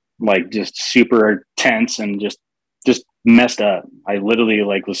just super tense and just messed up. I literally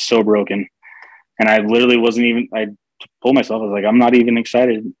like was so broken and I literally I told myself, I was like, I'm not even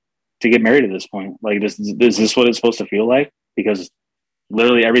excited to get married at this point. Like, is this what it's supposed to feel like? Because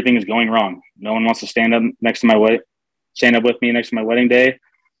literally everything is going wrong. No one wants to stand up with me next to my wedding day.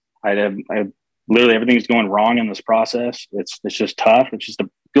 I literally everything's going wrong in this process. It's just tough. It's just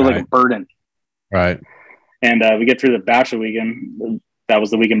feels like a burden. Right. And we get through the bachelor weekend. That was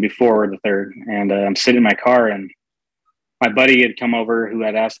the weekend before the 3rd. And I'm sitting in my car and my buddy had come over who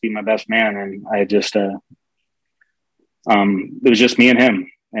had asked to be my best man. And I just, it was just me and him.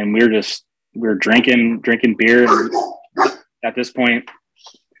 And we were drinking beer. And at this point,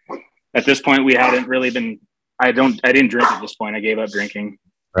 we hadn't really been, I didn't drink at this point. I gave up drinking.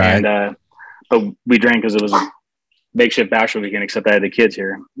 Right. And, but we drank because it was a makeshift bachelor weekend, except I had the kids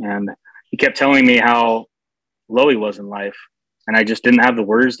here. And he kept telling me how low he was in life. And I just didn't have the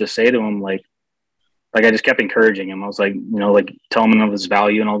words to say to him. Like I just kept encouraging him. I was like, like telling him of his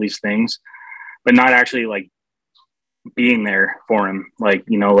value and all these things, but not actually like being there for him. Like,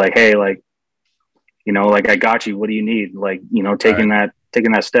 like, hey, like, like, I got you. What do you need? Like, taking that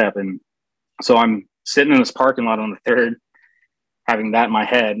step. And so I'm sitting in this parking lot on the 3rd, having that in my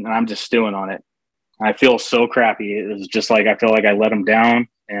head, and I'm just stewing on it. I feel so crappy. It was just like, I feel like I let him down,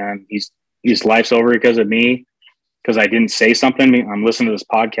 and his life's over because of me, because I didn't say something. I'm listening to this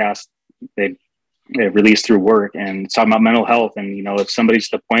podcast they released through work, and it's talking about mental health. And, if somebody's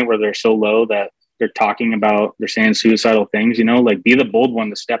to the point where they're so low that they're saying suicidal things, like, be the bold one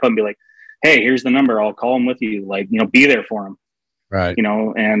to step up and be like, hey, here's the number. I'll call him with you. Like, be there for him. Right.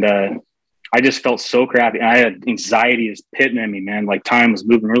 And I just felt so crappy. I had anxiety is pitting at me, man. Like, time was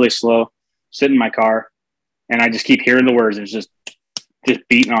moving really slow, sitting in my car, and I just keep hearing the words. It's just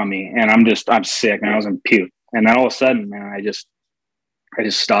beating on me. And I'm sick, and I was in puke. And then all of a sudden, man, I just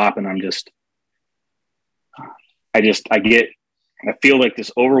stop, and I feel like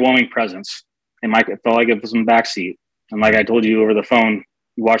this overwhelming presence. And I felt like it was in the backseat. And like I told you over the phone,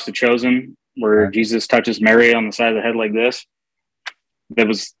 you watched The Chosen, where Jesus touches Mary on the side of the head like this. That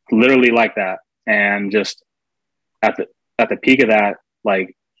was literally like that. And just at the peak of that,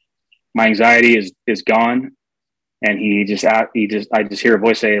 like, my anxiety is gone. And I just hear a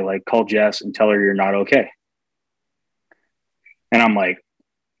voice say, like, call Jess and tell her you're not okay. And I'm like,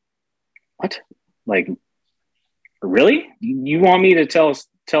 what? Like, really? You want me to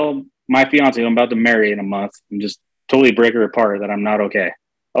tell my fiance I'm about to marry in a month and just totally break her apart that I'm not okay?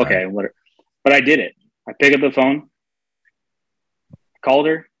 Okay, whatever. But I did it. I picked up the phone, called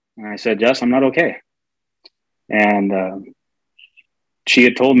her, and I said, Jess, I'm not okay. And she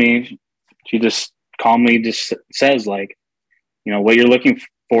had told me, she just calmly just says, like, what you're looking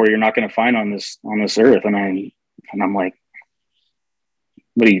for, you're not going to find on this earth. And I'm like,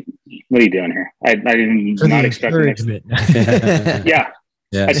 what are you doing here? I didn't not expect encouragement. Yeah.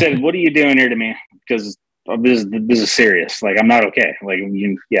 I said, what are you doing here to me? Because this is serious. Like, I'm not okay. Like,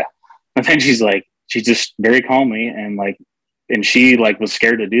 yeah. And then she just very calmly and she like was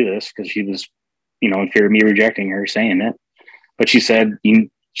scared to do this because she was, in fear of me rejecting her saying it. But she says, you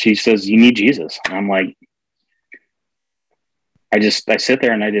need Jesus. And I'm like, I sit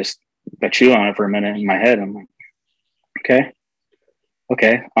there and I chew on it for a minute in my head. I'm like,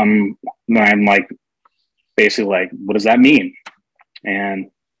 okay. I'm like, basically like, what does that mean?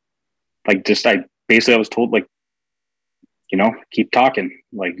 And like, I was told, like, keep talking,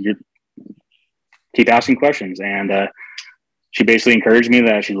 like, keep asking questions. And she basically encouraged me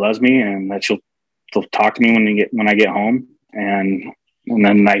that she loves me and that she'll talk to me when I get home. And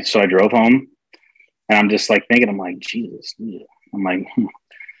then I drove home, and I'm just like thinking, I'm like, Jesus, I'm like,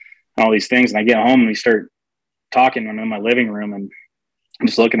 all these things. And I get home and we start talking. I'm in my living room and I'm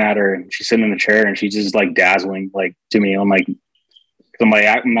just looking at her, and she's sitting in the chair and she's just like dazzling, like, to me. I'm like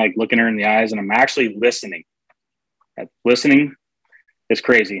looking her in the eyes, and I'm actually listening. Listening is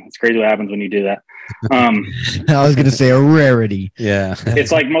crazy. It's crazy what happens when you do that. I was going to say a rarity. Yeah.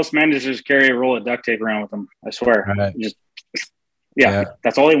 It's like most men just carry a roll of duct tape around with them. I swear. Right. Yeah,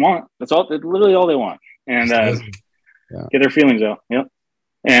 that's all they want. That's literally all they want. And get their feelings out. Yep.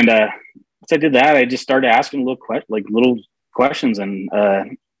 And once I did that, I just started asking little questions, and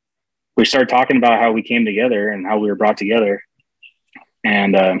we started talking about how we came together and how we were brought together.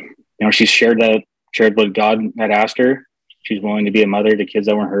 And she shared what God had asked her. She's willing to be a mother to kids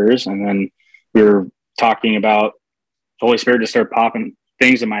that weren't hers. And then we were talking about the Holy Spirit just started popping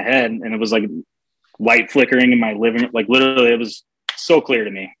things in my head, and it was like light flickering in my living room. Like, literally, it was so clear to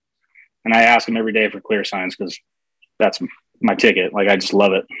me. And I ask him every day for clear signs because that's my ticket. Like, I just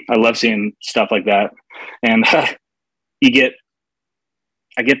love it. I love seeing stuff like that. And I get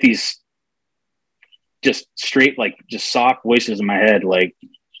these just straight, like, just soft voices in my head. Like,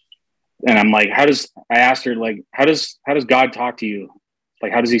 and I'm like, I asked her, like, how does God talk to you?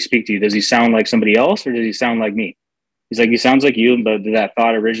 Like, how does he speak to you? Does he sound like somebody else, or does he sound like me? He's like, he sounds like you, but did that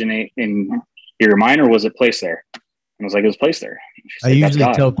thought originate in your mind, or was it placed there? And I was like, it was placed there. I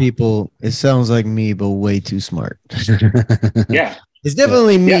usually tell people it sounds like me, but way too smart. Yeah. It's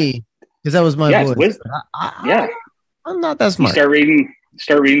definitely me, because that was my voice. I'm not that smart. You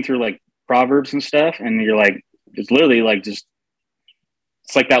start reading through like Proverbs and stuff, and you're like, it's literally like just,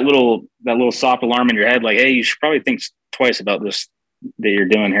 it's like that little soft alarm in your head, like, hey, you should probably think twice about this that you're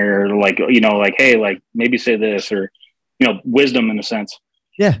doing here, or like, like, hey, like, maybe say this, or wisdom in a sense.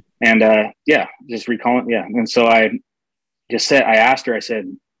 Yeah. And just recalling. Yeah. And so I asked her, I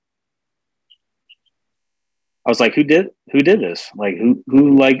said, I was like, who did this? Like,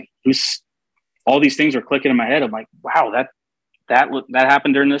 who's all these things are clicking in my head. I'm like, wow, that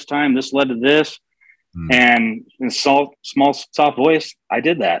happened during this time. This led to this. And in small, soft voice, I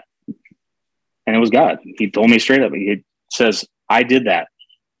did that. And it was God. He told me straight up. He says, I did that.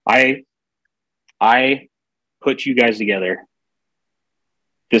 I put you guys together.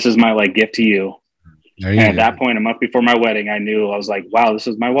 This is my like gift to you. And at that point, a month before my wedding, I knew, I was like, wow, this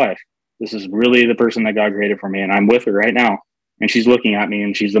is my wife. This is really the person that God created for me. And I'm with her right now. And she's looking at me,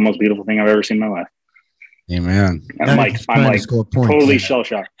 and she's the most beautiful thing I've ever seen in my life. Amen. And I'm like totally shell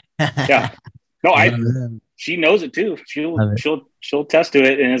shocked. Yeah. No, she knows it too. She'll test to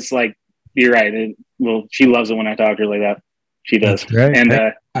it. And it's like, you're right. She loves it when I talk to her like that. She does.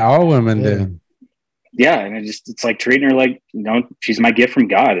 And all women do. Yeah. And it's like treating her like, she's my gift from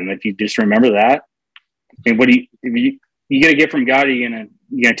God. And if you just remember that, and if you get a gift from God, are you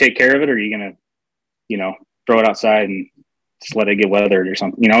gonna take care of it, or are you gonna, throw it outside and just let it get weathered or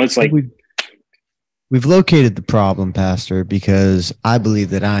something? It's like we've located the problem, Pastor, because I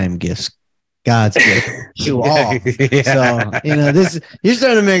believe that I am God's gift to all. So this you're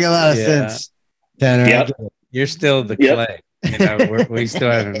starting to make a lot of sense, Tanner. Yep. You're still the clay. We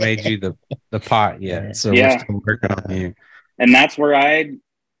still haven't made you the pot yet. So we're still working on you. And that's where I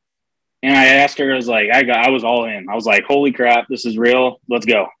asked her, I was like, I was all in. I was like, holy crap, this is real. Let's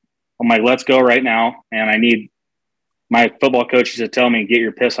go. I'm like, let's go right now. And I need my football coach used to tell me, get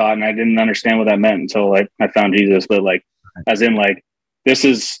your piss hot. And I didn't understand what that meant until I found Jesus. But as in this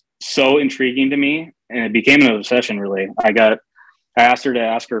is so intriguing to me. And it became an obsession, really. I asked her to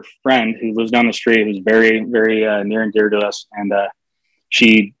ask her friend who lives down the street, who's very, very near and dear to us. And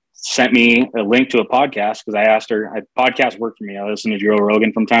she sent me a link to a podcast because I asked her. Podcasts work for me. I listen to Joe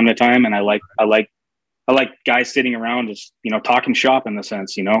Rogan from time to time, and I like guys sitting around just talking shop in the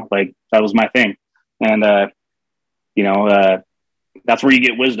sense, that was my thing. And that's where you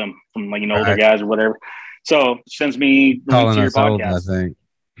get wisdom from older guys or whatever. So sends me the link to your podcast. Old, I think.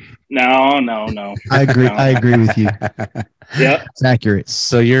 No. I agree. I agree with you. Yeah, it's accurate.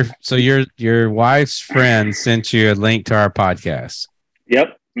 So your wife's friend sent you a link to our podcast.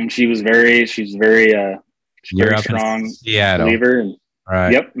 Yep, and she's very strong believer. And,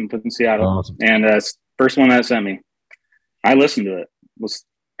 right. Yep, I'm put in Seattle. Awesome. And first one that sent me, I listened to it. Let's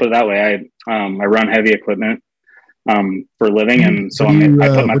put it that way. I run heavy equipment for a living, and so I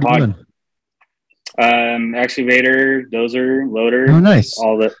put my pod. Excavator, dozer, loader. Oh, nice.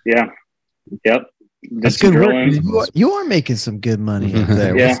 All that. Yeah. Yep. That's good work. You are making some good money up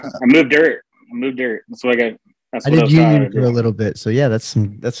there. Yeah. I moved dirt. That's what I got. That's what I did union for a little bit. So yeah, that's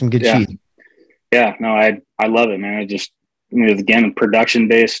some good cheating. Yeah. No, I love it, man. Again, a production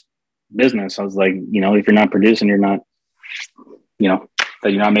based business. I was like, if you're not producing, you're not,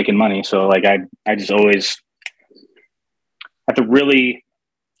 that you're not making money. So I just always have to really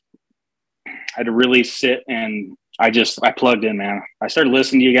sit, and I plugged in, man. I started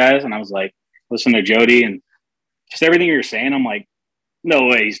listening to you guys, and I was like, listening to Jody and just everything you're saying. I'm like, no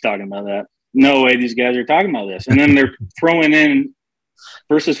way he's talking about that. No way these guys are talking about this. And then they're throwing in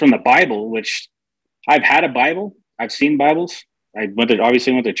verses from the Bible, which I've had a Bible. I've seen Bibles. I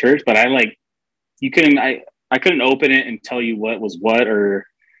obviously went to church, but I couldn't open it and tell you what was what or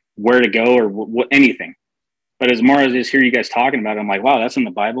where to go or what anything. But as more as I just hear you guys talking about it, I'm like, wow, that's in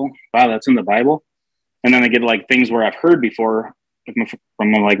the Bible. Wow, that's in the Bible. And then I get things where I've heard before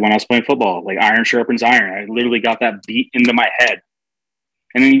from when I was playing football, like iron sharpens iron. I literally got that beat into my head.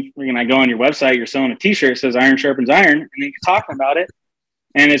 And then when I go on your website, you're selling a t-shirt that says iron sharpens iron, and then you're talking about it.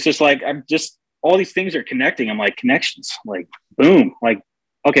 And it's just all these things are connecting. I'm like, connections, boom.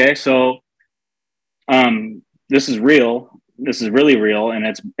 Okay, so this is real. This is really real. And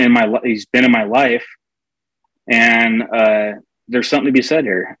he's been in my life. And there's something to be said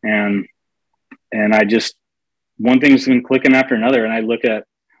here. And one thing's been clicking after another. And I look at,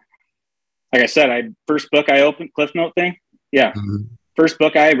 like I said, first book I opened, Cliff Note thing. Yeah. Mm-hmm. First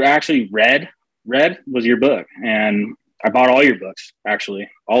book I actually read was your book. And I bought all your books, actually,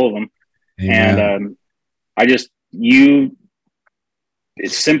 all of them. Amen. And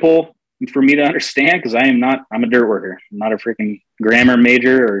it's simple for me to understand because I'm a dirt worker. I'm not a freaking grammar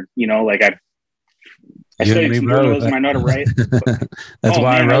major or, I studied some journalism. I know how to write. That's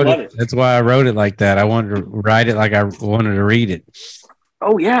why I wrote it. That's why I wrote it like that. I wanted to write it like I wanted to read it.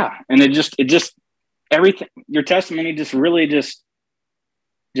 Oh yeah, and it just everything. Your testimony just really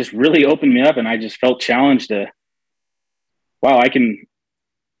opened me up, and I just felt challenged to. Wow, I can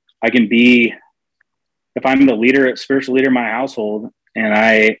be, if I'm the spiritual leader in my household, and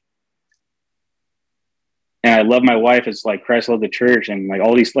I love my wife as Christ loved the church, and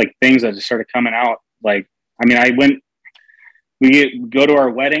all these things that just started coming out. We go to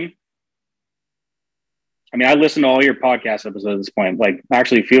our wedding, I mean, I listened to all your podcast episodes at this point, like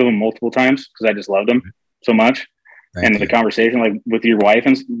actually a few of them multiple times because I just loved them so much. Thank The you. conversation, like with your wife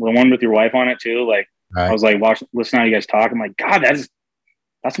and the one with your wife on it too. Like Right. I was like, listening to how you guys talk. I'm like, God, that's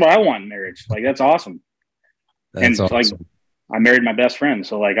what I want in marriage. Like, that's awesome. That's and awesome. like, I married my best friend.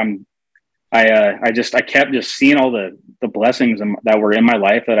 So like, I kept just seeing all the blessings that were in my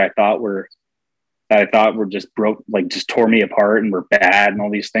life that I thought were just broke, like just tore me apart and were bad and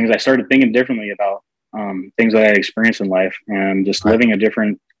all these things. I started thinking differently about things that I had experienced in life and just living a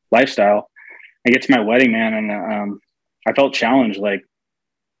different lifestyle. I get to my wedding, man, and I felt challenged, like,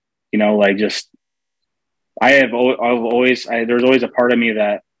 you know, like just there's always a part of me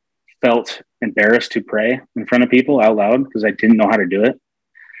that felt embarrassed to pray in front of people out loud because I didn't know how to do it.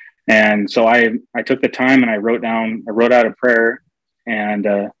 And so I took the time and I wrote out a prayer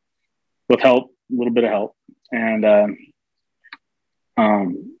and with help, a little bit of help, and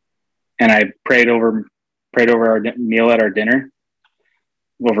I prayed over our meal at our dinner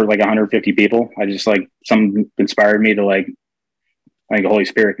over like 150 people. I just like something inspired me to like the Holy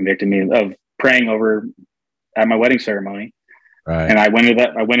Spirit convicted me of praying over at my wedding ceremony. Right. And I went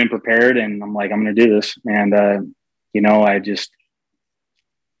in prepared and I'm like, I'm going to do this. And, you know, it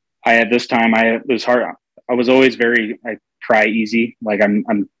was hard. I was always I cry easy. Like I'm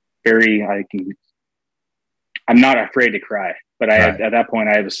not afraid to cry, but at that point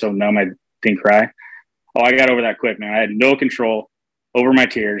I was so numb. I didn't cry. Oh, I got over that quick, man. I had no control over my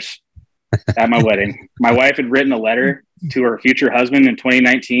tears at my wedding. My wife had written a letter to her future husband in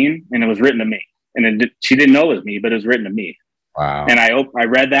 2019 and it was written to me. And she didn't know it was me, but it was written to me. Wow. And I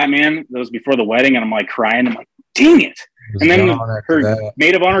read that, man. That was before the wedding. And I'm like crying. I'm like, dang it. And then her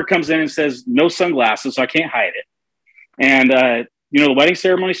maid of honor comes in and says, no sunglasses, so I can't hide it. And, you know, the wedding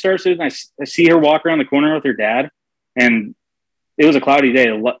ceremony starts and I see her walk around the corner with her dad. And it was a cloudy day.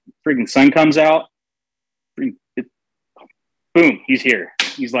 The freaking sun comes out. Boom, he's here.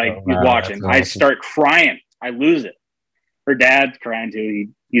 He's like, he's watching. Awesome. I start crying. I lose it. Her dad's crying too.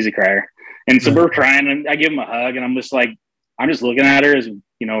 He's a crier. And so we're crying and I give him a hug and I'm just looking at her as,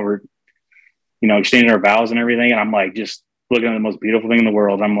 you know, we're, you know, exchanging our vows and everything. And I'm like, just looking at the most beautiful thing in the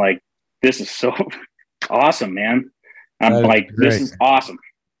world. I'm like, this is so awesome, man. I'm like, this is awesome.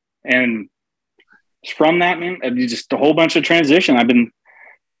 And from that, man, just a whole bunch of transition. I've been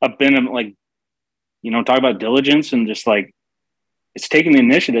like, you know, talk about diligence and just like, it's taking the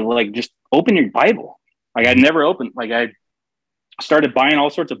initiative, like just open your Bible. Like I'd never opened, like I started buying all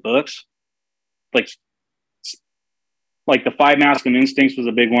sorts of books. Like the 5 Masculine Instincts was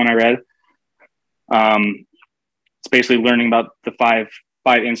a big one I read. It's basically learning about the five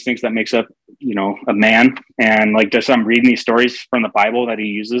instincts that makes up, you know, a man. And like, just I'm reading these stories from the Bible that he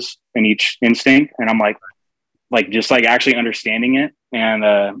uses in each instinct. And I'm like just like actually understanding it.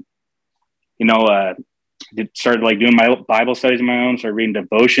 And, you know, started like doing my Bible studies on my own. Started reading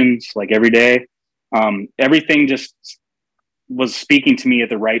devotions like every day. Everything just was speaking to me at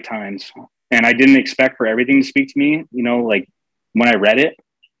the right times. And I didn't expect for everything to speak to me, you know, like when I read it,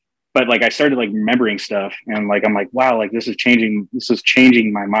 but like I started like remembering stuff and like, I'm like, wow, like this is changing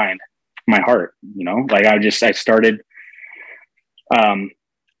my mind, my heart, you know, like I started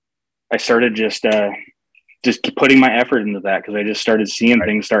just putting my effort into that. Cause I just started seeing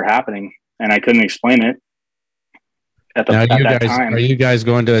things start happening and I couldn't explain it at that time. Are you guys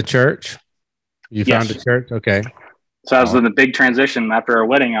going to a church? You found a church? Okay. So I was in the big transition after our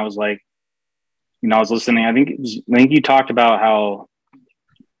wedding. I was like, you know, I was listening. I think you talked about how,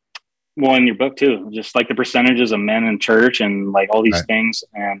 well, in your book too, just like the percentages of men in church and like all these things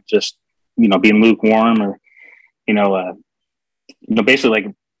and just, you know, being lukewarm or, you know, basically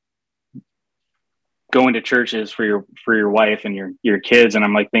like going to churches for your wife and your kids. And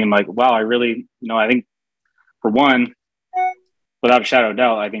I'm like thinking like, wow, I really, you know, I think for one, without a shadow of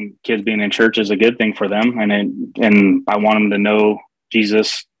doubt, I think kids being in church is a good thing for them. And I want them to know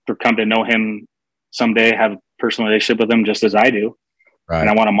Jesus or come to know him someday, have a personal relationship with him just as I do. Right. And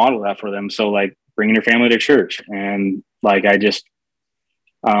I want to model that for them. So like bringing your family to church and like, I just,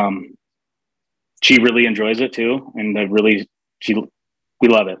 she really enjoys it too. And we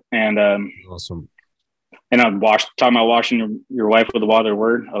love it. And, awesome. And I'm talking about washing your wife with the water of the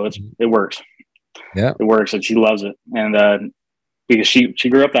word. Oh, it works. Yeah, it works. And she loves it. And, because she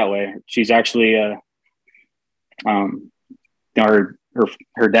grew up that way. She's actually, her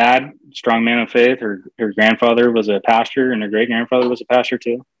dad, strong man of faith. Her grandfather was a pastor, and her great grandfather was a pastor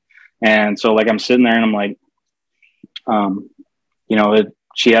too. And so, like, I'm sitting there, and I'm like, you know,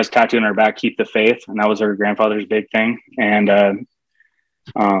 she has tattooed on her back, "Keep the faith," and that was her grandfather's big thing. And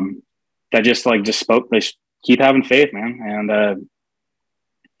that just spoke. They keep having faith, man. And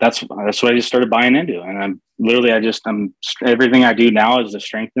that's what I just started buying into. And I'm everything I do now is to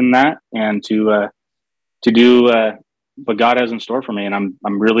strengthen that and to do what God has in store for me. And I'm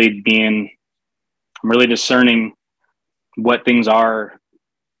really discerning what things are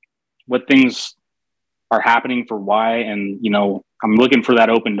happening for why. And, I'm looking for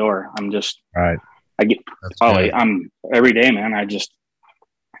that open door. I'm just, right. I'm every day, man.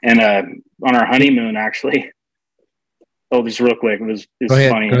 On our honeymoon, actually, just real quick, it's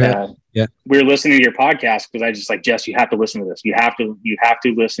funny. Yeah. We were listening to your podcast because I just like, Jess, you have to listen to this. You have to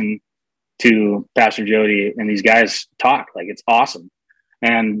listen to Pastor Jody and these guys talk. Like, it's awesome.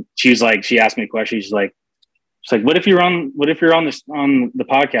 And she asked me a question. She's like, what if you're on the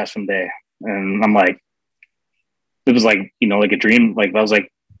podcast someday? And I'm like, it was like, like a dream. Like, I was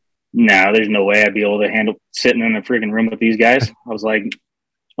like, no, there's no way I'd be able to handle sitting in a freaking room with these guys. I was like,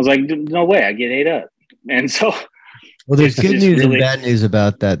 no way, I get ate up. And so, well, there's good news and bad news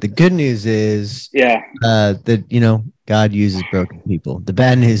about that. The good news is, that God uses broken people. The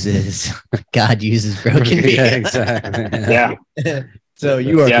bad news is God uses broken people. Yeah, exactly. Yeah. So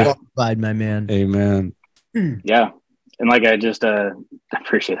you are qualified, my man. Amen. Yeah, and like I just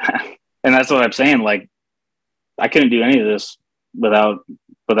appreciate that, and that's what I'm saying. Like, I couldn't do any of this without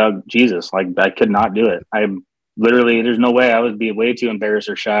Jesus. Like, I could not do it. I'm literally, there's no way I would be way too embarrassed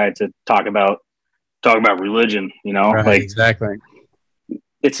or shy to talk about religion. Right, like, exactly.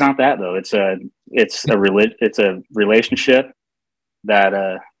 It's not that though. It's a relationship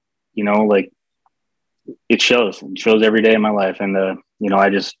that like it shows every day in my life. And I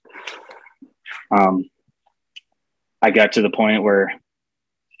just I got to the point where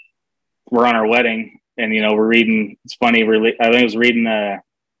we're on our wedding and we're reading, it's funny, I think I was reading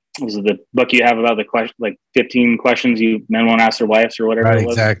was it the book you have about the question, like 15 questions men won't ask their wives or whatever it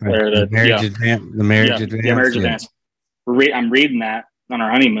was. Exactly. The marriage advance. I'm reading that on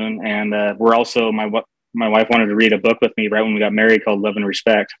our honeymoon, and we're also, my wife wanted to read a book with me right when we got married called Love and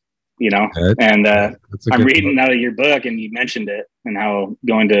Respect, Good. and I'm reading out of your book, and you mentioned it and how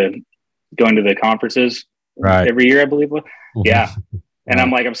going to the conferences every year, I believe. Mm-hmm. Yeah. And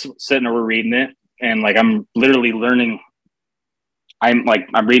I'm like, I'm sitting there, we're reading it, and like, I'm literally learning. I'm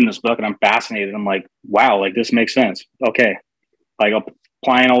reading this book and I'm fascinated. I'm like, wow, like this makes sense. Okay. Like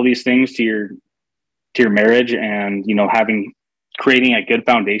applying all these things to your marriage and, creating a good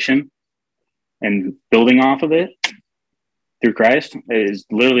foundation and building off of it through Christ is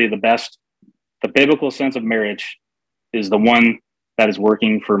literally the best. The biblical sense of marriage is the one that is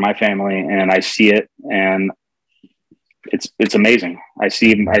working for my family, and I see it, and it's amazing. I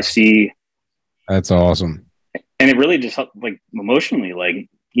see. That's awesome. And it really just helped, like, emotionally, like,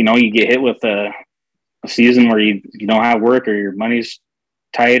 you get hit with a season where you don't have work, or your money's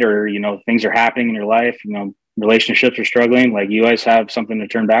tight, or, things are happening in your life, relationships are struggling. Like, you always have someone to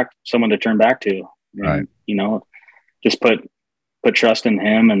turn back to. Right. And, just put trust in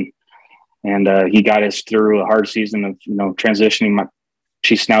him. And he got us through a hard season of, transitioning.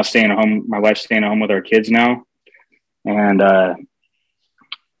 She's now staying at home. My wife's staying at home with our kids now. And,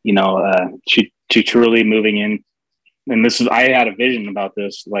 she truly moving in. And I had a vision about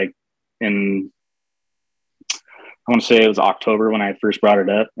this, like I want to say it was October when I first brought it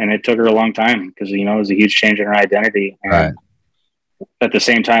up, and it took her a long time because, it was a huge change in her identity. And at the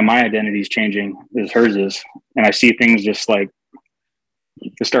same time, my identity is changing as hers is. And I see things just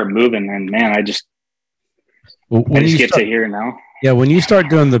start moving, and man, I just get to hear now. Yeah. When you start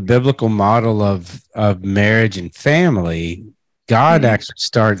doing the biblical model of marriage and family, God actually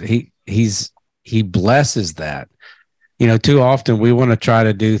starts, he blesses that. Too often we want to try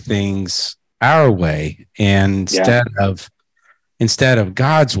to do things our way instead of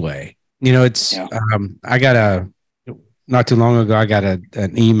God's way. I got not too long ago, I got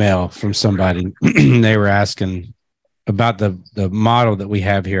an email from somebody. They were asking about the model that we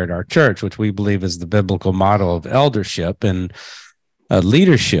have here at our church, which we believe is the biblical model of eldership and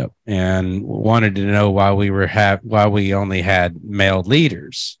leadership, and wanted to know why we only had male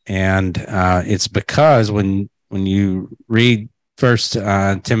leaders. And it's because when you read First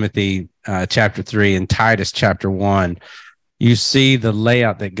Timothy chapter 3 and Titus chapter 1, you see the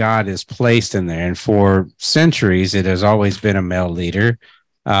layout that God has placed in there. And for centuries, it has always been a male leader.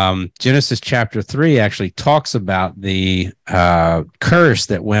 Genesis chapter 3 actually talks about the curse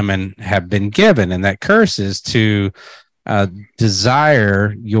that women have been given, and that curse is to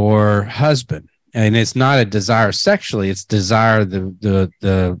desire your husband. And it's not a desire sexually, it's desire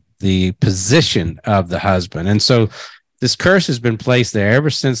the position of the husband. And so this curse has been placed there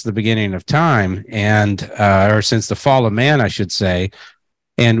ever since the beginning of time, and or since the fall of man, I should say.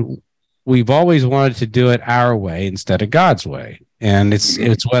 And we've always wanted to do it our way instead of God's way. And it's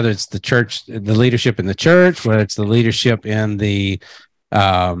whether it's the church, the leadership in the church, whether it's the leadership in the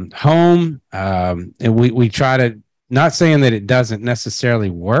home. And we try to, not saying that it doesn't necessarily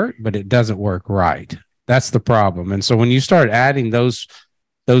work, but it doesn't work right. That's the problem. And so when you start adding those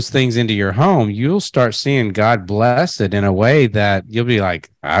things into your home, you'll start seeing God bless it in a way that you'll be like,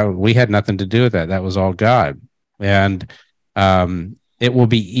 we had nothing to do with that. That was all God. And it will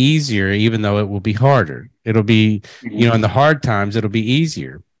be easier, even though it will be harder. It'll be, in the hard times, it'll be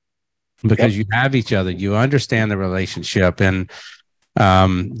easier because you have each other. You understand the relationship. And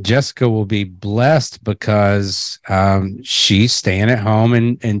Jessica will be blessed because she's staying at home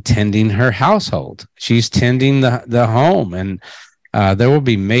and tending her household. She's tending the home, and there will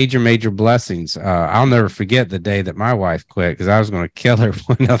be major blessings. I'll never forget the day that my wife quit, because I was going to kill her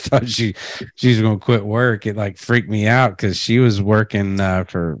when I thought she was going to quit work. It like freaked me out because she was working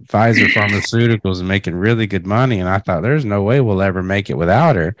for Pfizer Pharmaceuticals and making really good money, and I thought there's no way we'll ever make it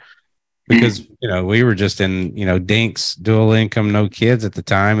without her. Because, we were just in, dinks, dual income, no kids at the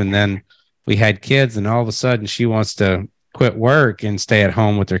time. And then we had kids, and all of a sudden she wants to quit work and stay at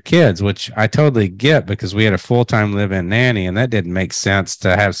home with her kids, which I totally get, because we had a full-time live-in nanny, and that didn't make sense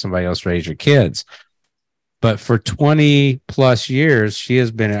to have somebody else raise your kids. But for 20 plus years, she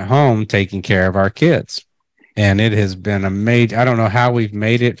has been at home taking care of our kids. And it has been I don't know how we've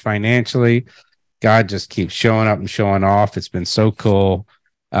made it financially. God just keeps showing up and showing off. It's been so cool.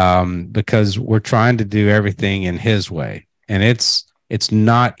 Because we're trying to do everything in his way, and it's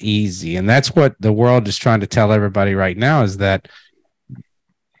not easy. And that's what the world is trying to tell everybody right now, is that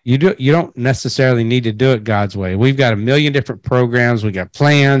you don't necessarily need to do it God's way. We've got a million different programs. We got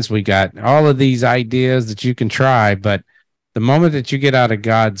plans. We got all of these ideas that you can try. But the moment that you get out of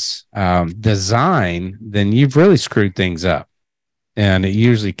God's design, then you've really screwed things up. And it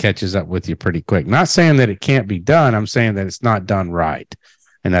usually catches up with you pretty quick. Not saying that it can't be done. I'm saying that it's not done right.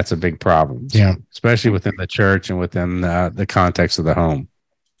 And that's a big problem. Yeah. Especially within the church and within the context of the home.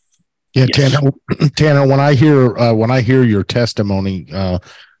 Yeah. Yes. Tanner, when I hear your testimony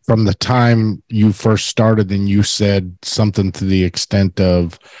from the time you first started, and you said something to the extent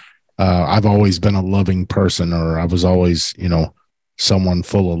of, I've always been a loving person, or I was always, someone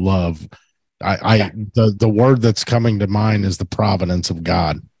full of love. The word that's coming to mind is the providence of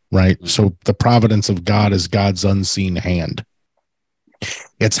God, right? Mm-hmm. So the providence of God is God's unseen hand.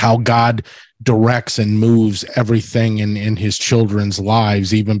 It's how God directs and moves everything in his children's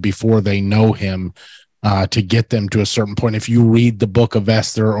lives, even before they know him, to get them to a certain point. If you read the book of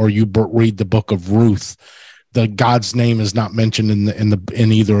Esther, or you read the book of Ruth, the God's name is not mentioned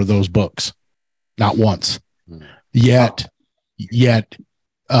in either of those books, not once. Yet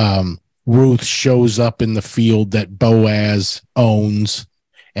Ruth shows up in the field that Boaz owns,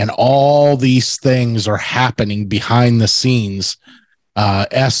 and all these things are happening behind the scenes.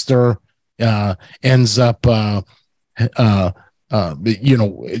 Esther ends up given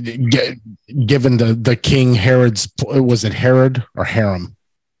the king Herod's, was it Herod or Harem?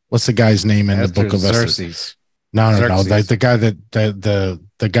 What's the guy's name in the book of Esther? No. The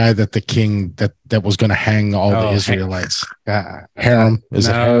guy that the king that was going to hang all the Israelites. Harem. Is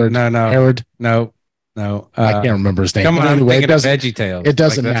it Herod? No. Herod? No. I can't remember his name. Come on, anyway, it doesn't. VeggieTales. It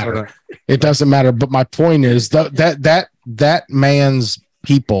doesn't matter. It doesn't matter. But my point is that man's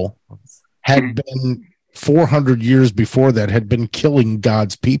people had been 400 years before that had been killing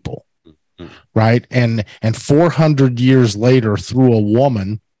God's people, right? And 400 years later, through a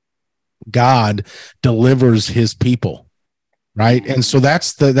woman, God delivers his people, right? And so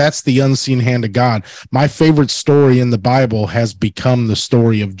that's the unseen hand of God. My favorite story in the Bible has become the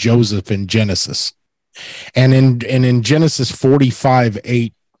story of Joseph in Genesis. And in Genesis 45,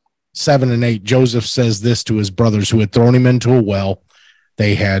 7 and 8, Joseph says this to his brothers who had thrown him into a well.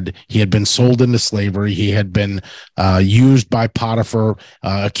 He had been sold into slavery. He had been used by Potiphar,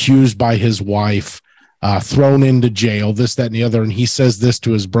 accused by his wife, thrown into jail, this, that, and the other. And he says this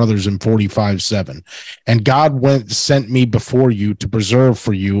to his brothers in 45:7. And God sent me before you to preserve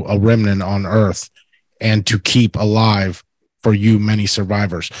for you a remnant on earth, and to keep alive for you many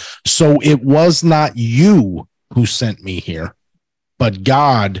survivors. So it was not you who sent me here, but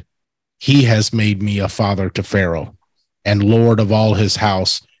God, he has made me a father to Pharaoh, and Lord of all his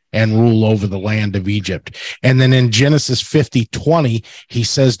house, and rule over the land of Egypt. And then in Genesis 50:20, he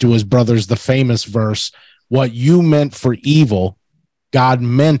says to his brothers the famous verse, what you meant for evil, God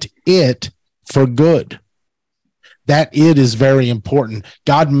meant it for good. That it is very important.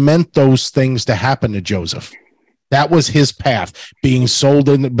 God meant those things to happen to Joseph. That was his path, being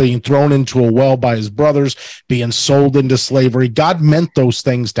thrown into a well by his brothers, being sold into slavery. God meant those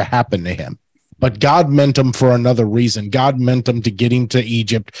things to happen to him. but God meant them for another reason. God meant them to get him to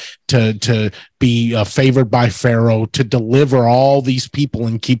Egypt, to be favored by Pharaoh, to deliver all these people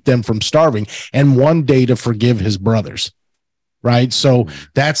and keep them from starving, and one day to forgive his brothers. Right. So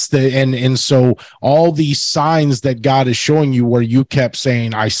that's and so all these signs that God is showing you where you kept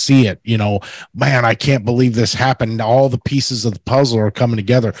saying, I see it, man, I can't believe this happened. All the pieces of the puzzle are coming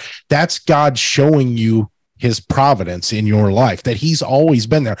together. That's God showing you his providence in your life, that he's always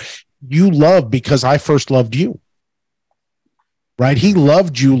been there. You love because I first loved you. Right. He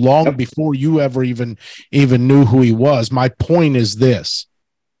loved you long before you ever even knew who he was. My point is this: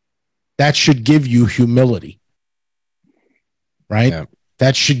 that should give you humility. Right. Yeah.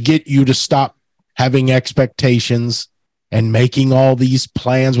 That should get you to stop having expectations and making all these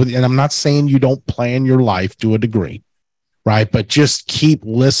plans and I'm not saying you don't plan your life to a degree, right? But just keep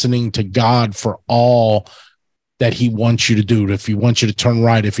listening to God for all that he wants you to do. If he wants you to turn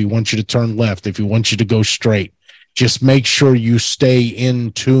right, if he wants you to turn left, if he wants you to go straight, just make sure you stay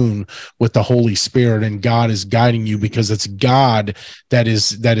in tune with the Holy Spirit and God is guiding you, because it's God that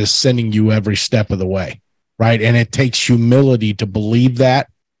is sending you every step of the way. Right. And it takes humility to believe that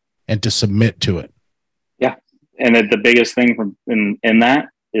and to submit to it. Yeah. And the biggest thing in that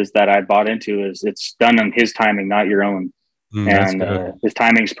is that I bought into is it's done on his timing, not your own. And his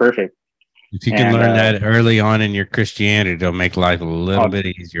timing's perfect. If you can learn that early on in your Christianity, it'll make life a little bit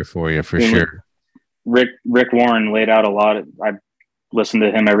easier for you, for sure. Rick Warren laid out a lot. I listen to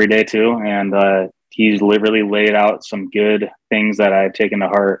him every day too. And he's literally laid out some good things that I've taken to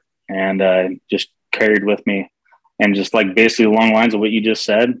heart and just carried with me, and just like basically along the lines of what you just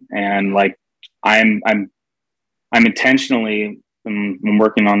said. And like I'm intentionally, I'm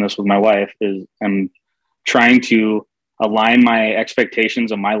working on this with my wife, is I'm trying to align my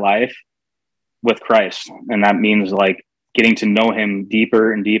expectations of my life with Christ, and that means like getting to know him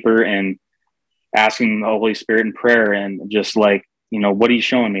deeper and deeper and asking the Holy Spirit in prayer and just like, what are you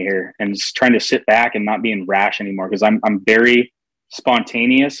showing me here, and just trying to sit back and not being rash anymore, because I'm very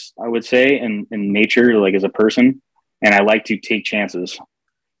spontaneous, I would say, in nature, like as a person, and I like to take chances.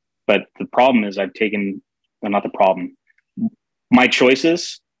 But the problem is not the problem. My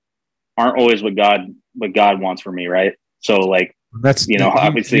choices aren't always what God wants for me, right? So like that's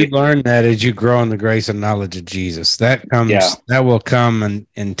obviously you learn that as you grow in the grace and knowledge of Jesus. That that will come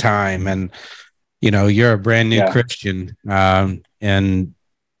in time, and you're a brand new Christian, and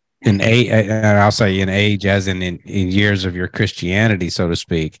I'll say in age as in years of your Christianity, so to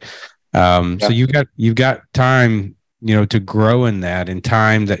speak. So you've got time, to grow in that, in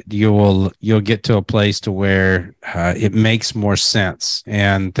time that you'll get to a place to where it makes more sense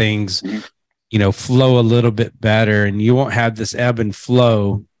and things, flow a little bit better, and you won't have this ebb and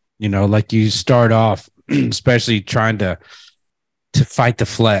flow, like you start off, especially trying to fight the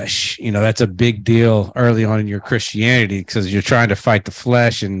flesh. That's a big deal early on in your Christianity, because you're trying to fight the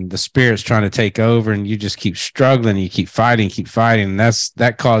flesh and the Spirit's trying to take over, and you just keep struggling, you keep fighting, and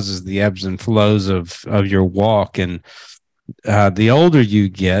that causes the ebbs and flows of your walk. And the older you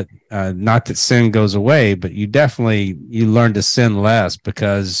get, not that sin goes away, but you learn to sin less,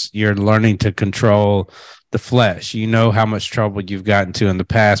 because you're learning to control the flesh. How much trouble you've gotten into in the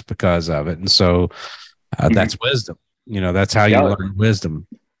past because of it. And so that's wisdom. That's how you learn wisdom.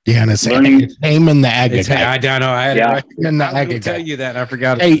 Yeah, and it's aim in the agate. I don't know. I had it right in the agate. Tell you that I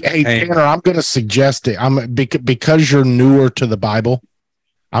forgot. Hey, Tanner, I'm going to suggest it. Because you're newer to the Bible.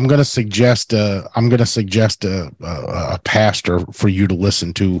 I'm going to suggest a pastor for you to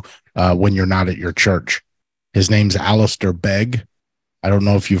listen to when you're not at your church. His name's Alistair Begg. I don't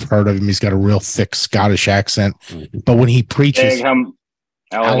know if you've heard of him. He's got a real thick Scottish accent, but when he preaches,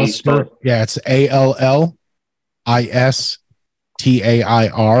 Alistair, it's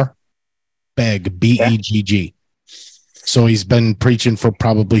ALLISTAIR, Begg, BEGG. So he's been preaching for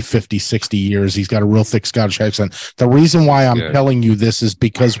probably 50, 60 years. He's got a real thick Scottish accent. The reason why I'm telling you this is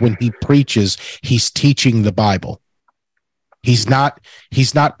because when he preaches, he's teaching the Bible. He's not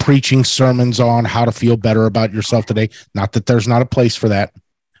preaching sermons on how to feel better about yourself today. Not that there's not a place for that,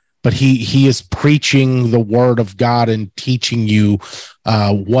 but he is preaching the word of God and teaching you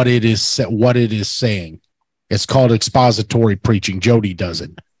what it is saying. It's called expository preaching. Jody does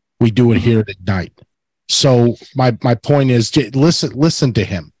it. We do it here at Ignite. So my point is, listen to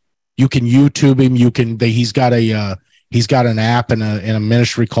him. You can YouTube him. He's got an app and a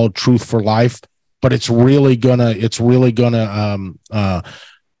ministry called Truth for Life. But it's really gonna he's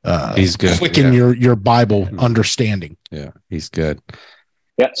good. Quicken your Bible understanding. Yeah, he's good.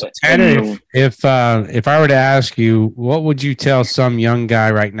 Yeah. Tanner, if I were to ask you, what would you tell some young guy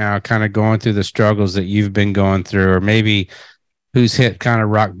right now, kind of going through the struggles that you've been going through, or maybe who's hit kind of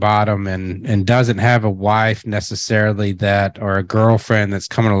rock bottom and doesn't have a wife necessarily or a girlfriend that's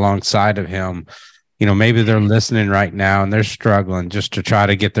coming alongside of him, maybe they're listening right now and they're struggling just to try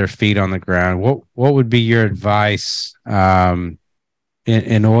to get their feet on the ground. What would be your advice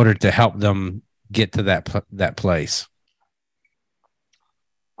in order to help them get to that place?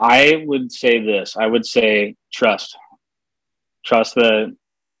 I would say this. I would say trust that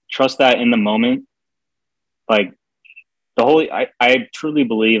in the moment. Like I truly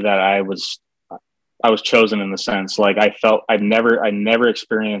believe that I was chosen in the sense, like I never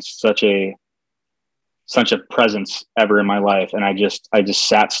experienced such a presence ever in my life. And I just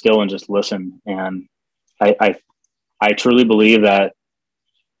sat still and just listened. And I truly believe that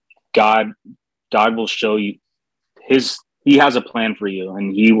God will show you he has a plan for you,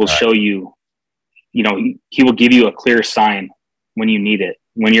 and he will show you, he will give you a clear sign when you need it.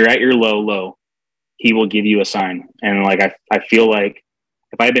 When you're at your low, he will give you a sign. And like, I feel like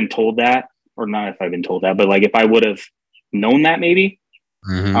if I had been told that, or not if I've been told that, but like if I would have known that maybe,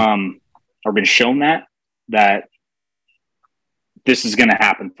 or been shown that this is going to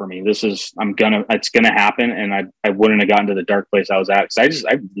happen for me. It's going to happen. And I wouldn't have gotten to the dark place I was at. Cause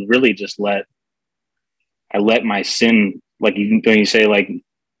I really just let my sin, like when you say like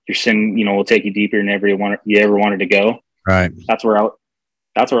your sin, will take you deeper than you ever wanted to go. Right. That's where I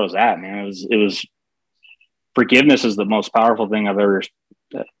was at, man. It was forgiveness is the most powerful thing I've ever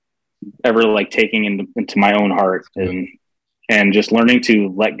like taking into my own heart, and just learning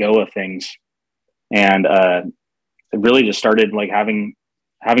to let go of things. And it really just started like having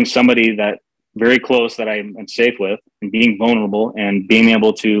somebody that very close that I'm safe with, and being vulnerable and being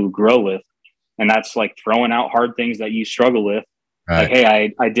able to grow with. And that's like throwing out hard things that you struggle with. Right. Like,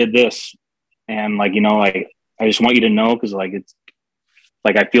 hey, I did this. And like, like, I just want you to know, because like, it's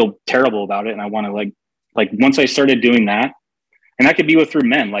like, I feel terrible about it. And I want to like once I started doing that, and that could be through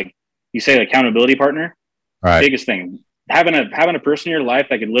men, like you say, accountability partner, right? Biggest thing, having a person in your life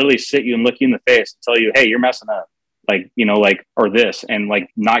that could literally sit you and look you in the face and tell you, hey, you're messing up. Like, or this, and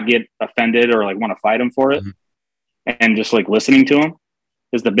like not get offended or like want to fight him for it. And just like listening to him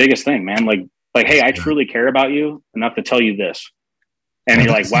is the biggest thing, man. Like, hey, I truly care about you enough to tell you this. And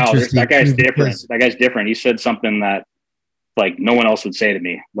you're like, wow, that guy's different. That guy's different. He said something that like no one else would say to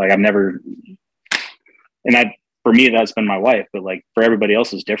me. Like I've never, and that for me, that's been my wife, but like for everybody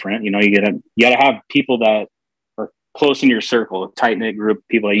else is different. You gotta have people that are close in your circle, a tight knit group of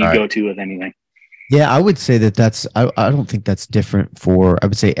people that you go to with anything. Yeah, I would say I don't think that's different I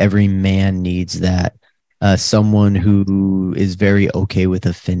would say every man needs that. Someone who is very okay with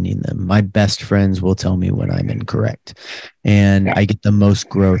offending them. My best friends will tell me when I'm incorrect, and I get the most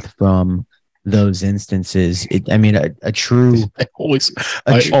growth from those instances. A true. I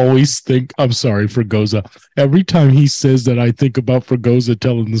always think, I'm sorry, Fregosa. Every time he says that, I think about Fregosa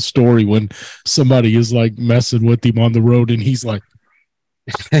telling the story when somebody is like messing with him on the road, and he's like,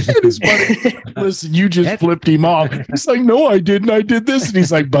 his buddy, listen, you just flipped him off. He's like, no, I didn't. I did this. And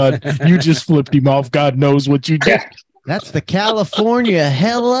he's like, bud, you just flipped him off. God knows what you did. That's the California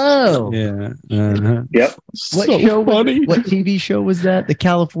hello. Yeah. Yep. What TV show was that? The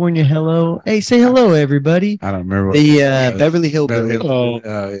California hello. Hey, say hello, everybody. I don't remember. The Beverly Hillbillies.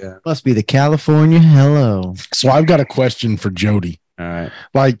 Oh, yeah. Must be the California hello. So I've got a question for Jody. All right.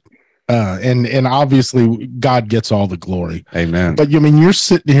 Like, and obviously God gets all the glory. Amen. But you're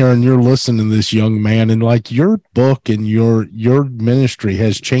sitting here and you're listening to this young man, and like your book and your ministry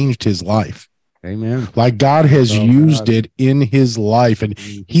has changed his life. Amen. Like God has used it in his life, and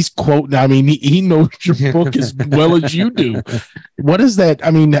he's quoting. He knows your book as well as you do. What is that?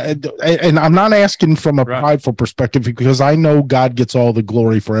 And I'm not asking from a prideful perspective, because I know God gets all the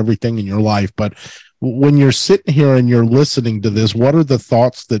glory for everything in your life. But when you're sitting here and you're listening to this, what are the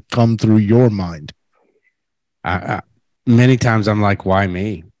thoughts that come through your mind? Many times I'm like, why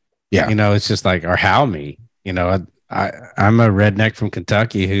me? Yeah. It's just like, or how me? I'm a redneck from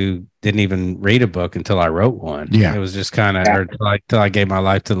Kentucky who didn't even read a book until I wrote one. Yeah. It was just kind of till I gave my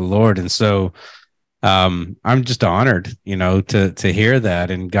life to the Lord. And so I'm just honored, to hear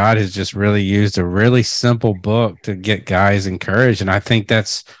that. And God has just really used a really simple book to get guys encouraged. And I think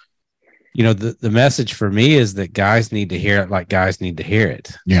that's, the message for me is that guys need to hear it like guys need to hear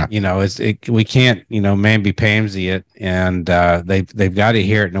it. Yeah. We can't, mamby pamsy it. And they've got to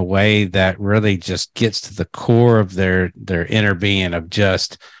hear it in a way that really just gets to the core of their inner being of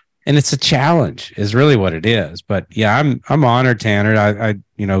just, and it's a challenge is really what it is. But yeah, I'm honored, Tanner. I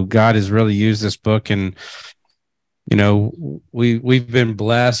God has really used this book, and we've been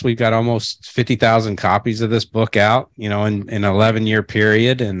blessed. We've got almost 50,000 copies of this book out, in an 11-year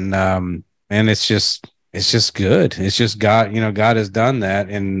period. And it's just, good. It's just God, God has done that.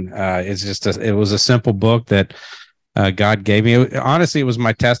 And it was a simple book that God gave me. Honestly, it was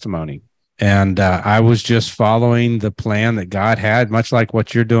my testimony. And I was just following the plan that God had, much like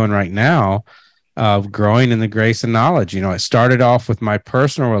what you're doing right now, of growing in the grace and knowledge. It started off with my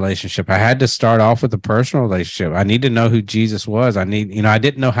personal relationship. I had to start off with a personal relationship. I need to know who Jesus was. I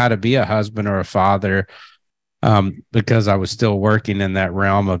didn't know how to be a husband or a father, because I was still working in that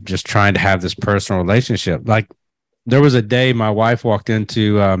realm of just trying to have this personal relationship. Like, there was a day my wife walked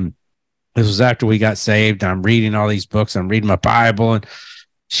into, this was after we got saved. I'm reading all these books. I'm reading my Bible, and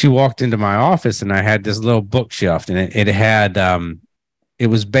she walked into my office, and I had this little bookshelf, and it had, it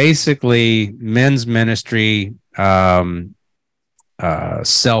was basically men's ministry,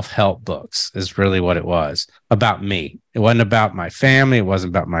 self-help books is really what it was, about me. It wasn't about my family. It wasn't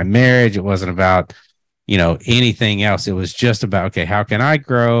about my marriage. It wasn't about, anything else. It was just about, okay, how can I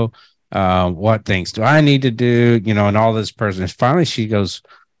grow? What things do I need to do? And all this person. And finally, she goes,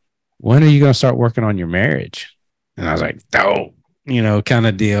 when are you going to start working on your marriage? And I was like, no, kind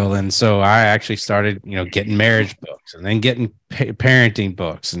of deal. And so I actually started, getting marriage books, and then getting parenting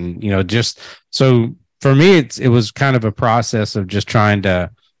books. And, just so for me, it was kind of a process of just trying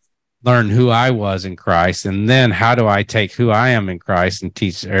to learn who I was in Christ. And then how do I take who I am in Christ and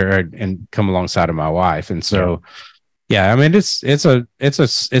teach and come alongside of my wife. And so, yeah, I mean, it's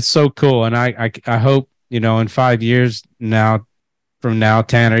so cool. And I hope, in 5 years from now,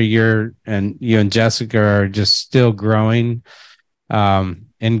 Tanner, you and Jessica are just still growing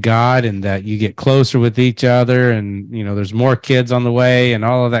in God, and that you get closer with each other, and there's more kids on the way and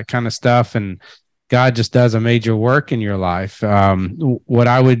all of that kind of stuff, and God just does a major work in your life. What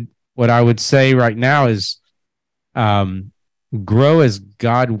I would say right now is, grow as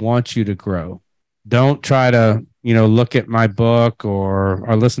God wants you to grow. Don't try to look at my book or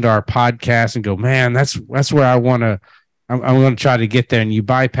listen to our podcast and go, man, that's where I want to. I'm going to try to get there, and you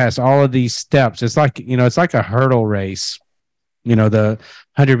bypass all of these steps. It's like a hurdle race. The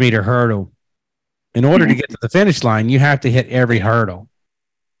 100-meter hurdle. In order to get to the finish line, you have to hit every hurdle.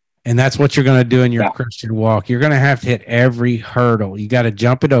 And that's what you're going to do in your Christian walk. You're going to have to hit every hurdle. You got to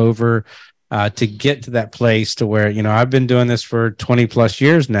jump it over to get to that place to where, I've been doing this for 20 plus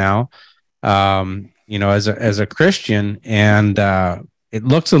years now, as a Christian, and it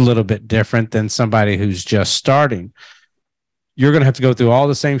looks a little bit different than somebody who's just starting. You're going to have to go through all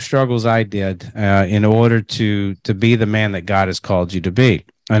the same struggles I did in order to be the man that God has called you to be.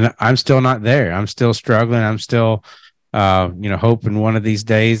 And I'm still not there. I'm still struggling. I'm still, hoping one of these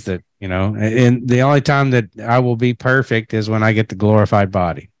days that, and the only time that I will be perfect is when I get the glorified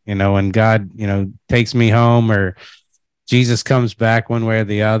body, when God, takes me home, or Jesus comes back one way or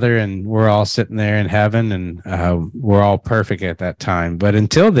the other, and we're all sitting there in heaven, and we're all perfect at that time. But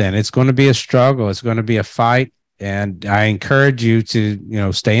until then, it's going to be a struggle. It's going to be a fight. And I encourage you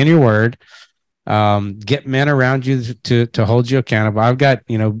to, stay in your word, get men around you to hold you accountable. I've got,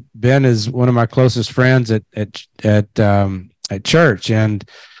 Ben is one of my closest friends at church, and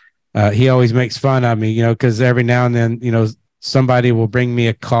he always makes fun of me, because every now and then, somebody will bring me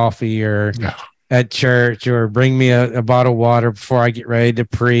a coffee or at church, or bring me a bottle of water before I get ready to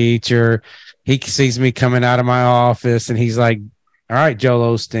preach, or he sees me coming out of my office, and he's like, all right,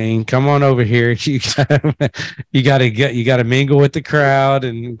 Joel Osteen, come on over here. You got to mingle with the crowd,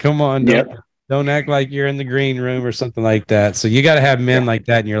 and come on. Don't act like you're in the green room or something like that. So you got to have men like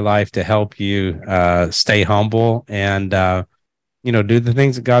that in your life to help you stay humble and, do the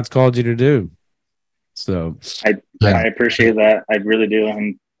things that God's called you to do. So I appreciate that. I really do.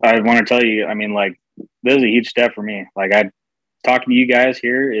 And I want to tell you, I mean, like, this is a huge step for me. Like, talking to you guys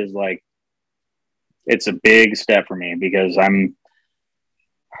here is like, it's a big step for me, because I'm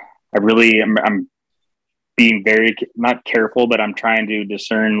being very, not careful, but I'm trying to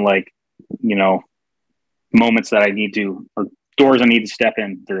discern, like, moments that I need to, or doors I need to step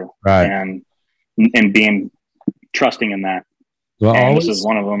in through, right, and being trusting in that. Well, and this is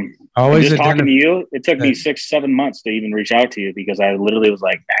one of them. Always just talking to you, it took me 6-7 months to even reach out to you, because I literally was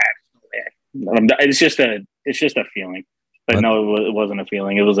like, it's just a feeling. But no, it wasn't a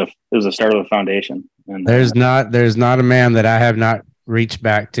feeling. It was a start of a foundation. And there's not a man that I have not reached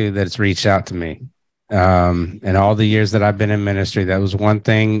back to that's reached out to me. And all the years that I've been in ministry, that was one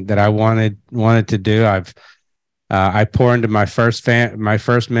thing that I wanted to do. I pour into my first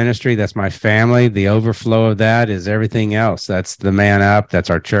ministry. That's my family. The overflow of that is everything else. That's the Man Up. That's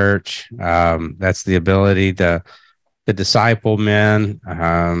our church. That's the ability to disciple men,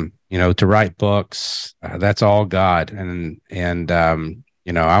 to write books. That's all God. And I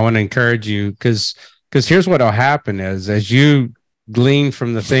want to encourage you, because here's what'll happen is, as you glean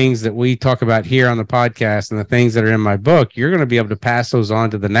from the things that we talk about here on the podcast and the things that are in my book, you're going to be able to pass those on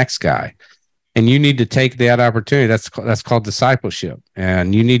to the next guy. And you need to take that opportunity. That's called discipleship.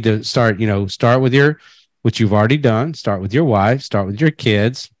 And you need to start with what you've already done. Start with your wife, start with your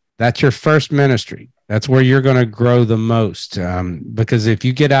kids. That's your first ministry. That's where you're going to grow the most. Because if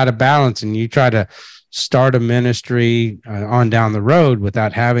you get out of balance and you try to start a ministry on down the road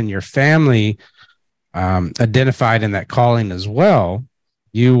without having your family identified in that calling as well,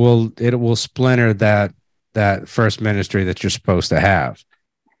 it will splinter that first ministry that you're supposed to have.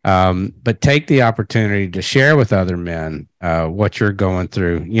 But take the opportunity to share with other men what you're going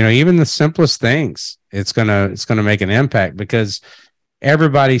through. Even the simplest things, it's gonna make an impact, because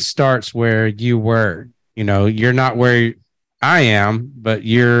everybody starts where you were. You're not where I am, but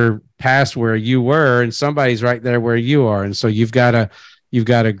you're past where you were, and somebody's right there where you are. And so you've got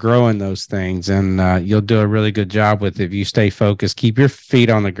to grow in those things, and you'll do a really good job with it if you stay focused. Keep your feet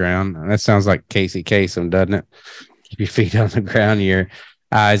on the ground. That sounds like Casey Kasem, doesn't it? Keep your feet on the ground, your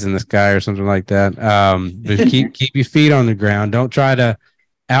eyes in the sky, or something like that. But keep your feet on the ground. Don't try to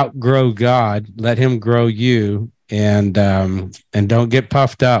outgrow God. Let Him grow you, and don't get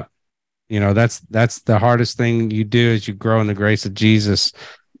puffed up. That's the hardest thing you do as you grow in the grace of Jesus,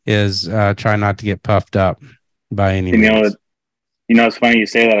 is try not to get puffed up by any means. It's funny you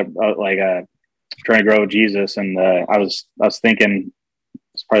say that about trying to grow with Jesus. And I was thinking,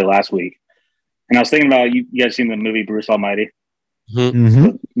 it's probably last week, and I was thinking about, you guys seen the movie Bruce Almighty? Mm-hmm.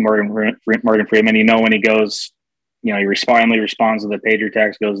 With Morgan Freeman. When he goes, he finally responds to the pager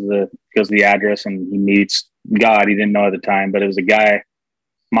text, goes to the address, and he meets God. He didn't know at the time, but it was a guy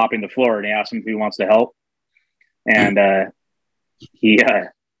mopping the floor, and he asked him if he wants to help, and he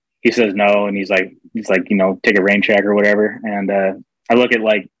says no, and he's like take a rain check or whatever. And I look at,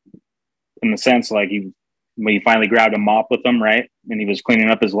 in the sense, when he finally grabbed a mop with him, right, and he was cleaning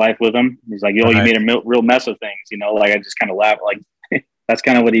up his life with him, he's like, you made a real mess of things, I just kind of laugh, that's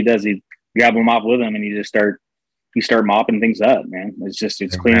kind of what he does. He grab a mop with him, and you start mopping things up, man.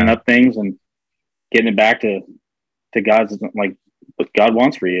 It's cleaning up things and getting it back to God's, what God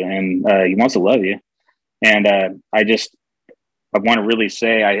wants for you, and He wants to love you. And I want to really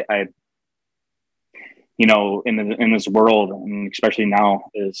say, I in this world, and especially now,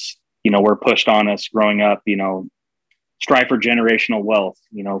 is we're pushed on us growing up, strive for generational wealth,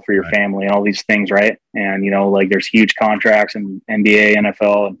 for your family and all these things, right? And there's huge contracts in NBA,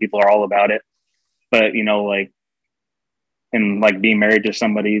 NFL, and people are all about it. But being married to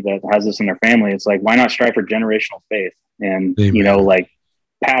somebody that has this in their family, it's why not strive for generational faith, and Amen.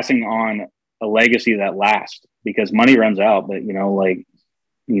 Passing on a legacy that lasts, because money runs out, but the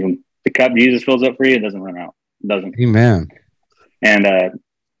cup Jesus fills up for you, it doesn't run out. It doesn't. Amen. And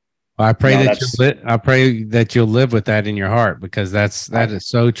I pray I pray that you'll live with that in your heart, because that is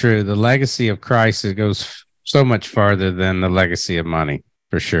so true. The legacy of Christ, it goes so much farther than the legacy of money,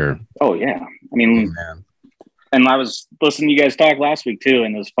 for sure. Oh yeah. Amen. And I was listening to you guys talk last week too,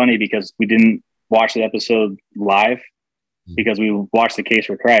 and it was funny because we didn't watch the episode live, because we watched the Case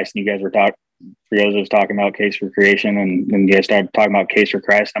for Christ, and you guys were talking about Case for Creation, and you guys started talking about Case for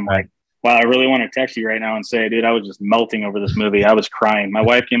Christ. I'm like, wow, I really want to text you right now and say, dude, I was just melting over this movie. I was crying. My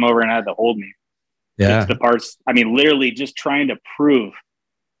wife came over and had to hold me. Yeah. It's the parts, literally just trying to prove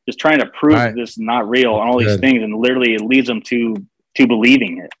that this is not real, and all these things, and literally it leads them to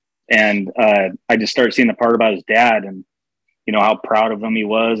believing it. And I just started seeing the part about his dad, and how proud of him he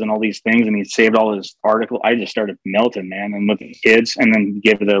was, and all these things, and he saved all his articles. I just started melting, man, and with the kids, and then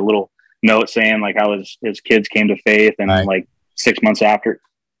gave the little note saying how his kids came to faith, and 6 months after,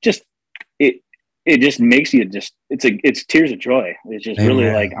 just it just makes you it's tears of joy. It's just really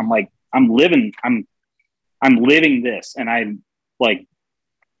I'm living this, and I'm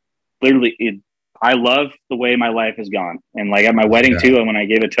literally I love the way my life has gone. And at my wedding too, and when I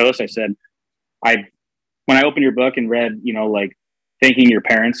gave a toast, I said, when I opened your book and read, thanking your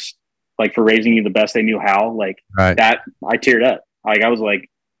parents, for raising you the best they knew how, that, I teared up. I was like,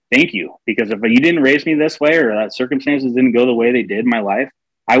 thank you. Because if you didn't raise me this way, or that circumstances didn't go the way they did in my life,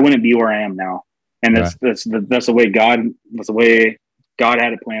 I wouldn't be where I am now. And that's the way God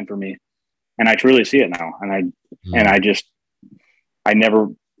had it planned for me. And I truly see it now. And I never,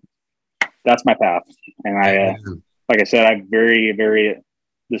 that's my path. And like I said, I very, very,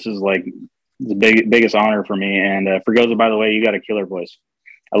 this is the biggest honor for me. And Fregosa, by the way, you got a killer voice.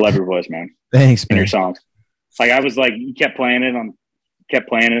 I love your voice, man. Thanks, man. And your songs. I was you kept playing it in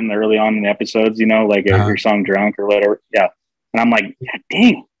the early on in the episodes, your song Drunk or whatever. Yeah. And I'm like, God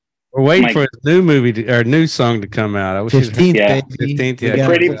dang, We're waiting Like- for his new movie or new song to come out. I wish he's 15th, Yeah. baby. 15th, We yeah.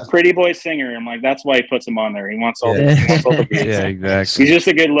 got- Pretty boy singer. I'm like, that's why he puts him on there. He wants all, Yeah. he wants all the beats. Yeah, exactly. He's just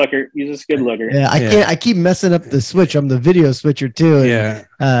a good looker. He's just a good looker. Yeah, I Yeah. can't. I keep messing up the switch. I'm the video switcher too. And,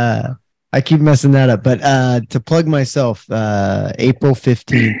 Yeah. I keep messing that up. But to plug myself, April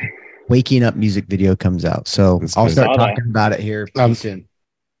 15th, Waking Up music video comes out. So That's I'll good. start Saw that. talking about it here pretty soon.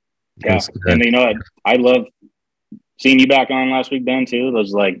 Yeah. That's good. And you know what? I love seeing you back on last week, Ben, too. It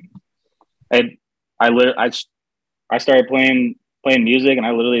was like, I started playing music, and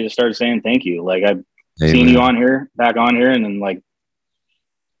I literally just started saying thank you. Like, I've seen you on here, back on here, and then like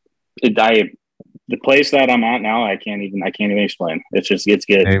the place that I'm at now, I can't even explain. It's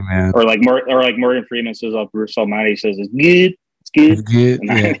good. Amen. Or like Morgan Freeman says off Bruce Almighty says it's good. It's good. Good.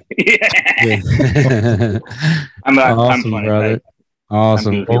 And Yeah. I'm Awesome, funny, brother. right?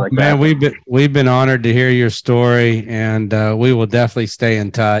 Awesome. goofy Well, like man, that. we've been honored to hear your story, and we will definitely stay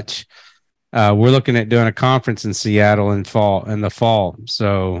in touch. We're looking at doing a conference in Seattle in the fall.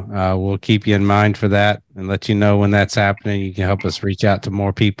 So we'll keep you in mind for that and let you know when that's happening. You can help us reach out to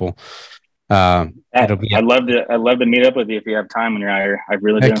more people. It'll be I'd love to meet up with you if you have time when you're out here. I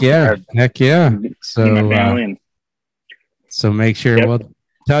really heck do. yeah. Heck yeah. See my family and So make sure Yep. well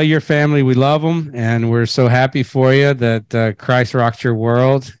tell your family we love them, and we're so happy for you that Christ rocked your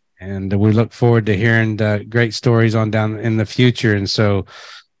world, and we look forward to hearing great stories on down in the future. And so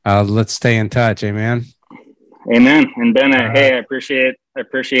let's stay in touch. Amen. Amen. And Ben, hey, I appreciate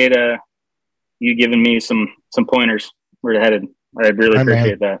you giving me some pointers where you're headed. I really Hi, man.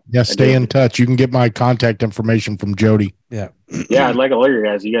 appreciate that. Yeah, I stay do. in touch. You can get my contact information from Jody. Yeah. Yeah, I'd like all your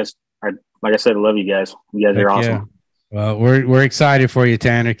guys. You guys, like I said, I love you guys. You guys are Heck awesome. yeah. Well, we're excited for you,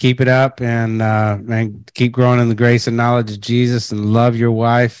 Tanner. Keep it up, and keep growing in the grace and knowledge of Jesus, and love your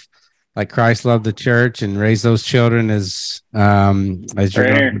wife like Christ loved the church, and raise those children as you're Right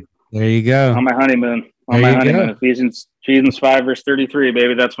here. going. There you go. On my honeymoon. There you go. Ephesians 5 verse 33,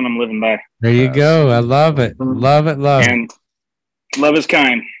 baby. That's what I'm living by. There you go. I love it. Love it. Love it. And love is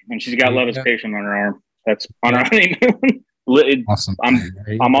kind, and she's got There you love is go. patient on her arm. That's on her honeymoon. Awesome.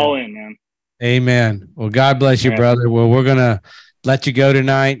 There you I'm go. all in, man. Amen. Well, God bless you, Yeah. brother. Well, we're going to let you go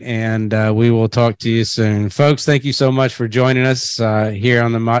tonight, and we will talk to you soon. Folks, thank you so much for joining us here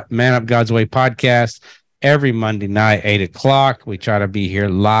on the Man Up God's Way podcast every Monday night, 8:00. We try to be here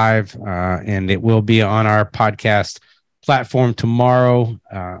live, and it will be on our podcast platform tomorrow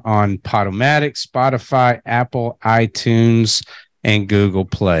on Podomatic, Spotify, Apple, iTunes, and Google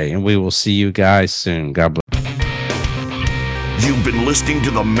Play. And we will see you guys soon. God bless. You've been listening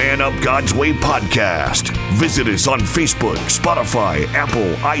to the Man Up God's Way podcast. Visit us on Facebook, Spotify,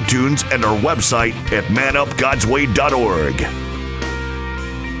 Apple, iTunes, and our website at manupgodsway.org.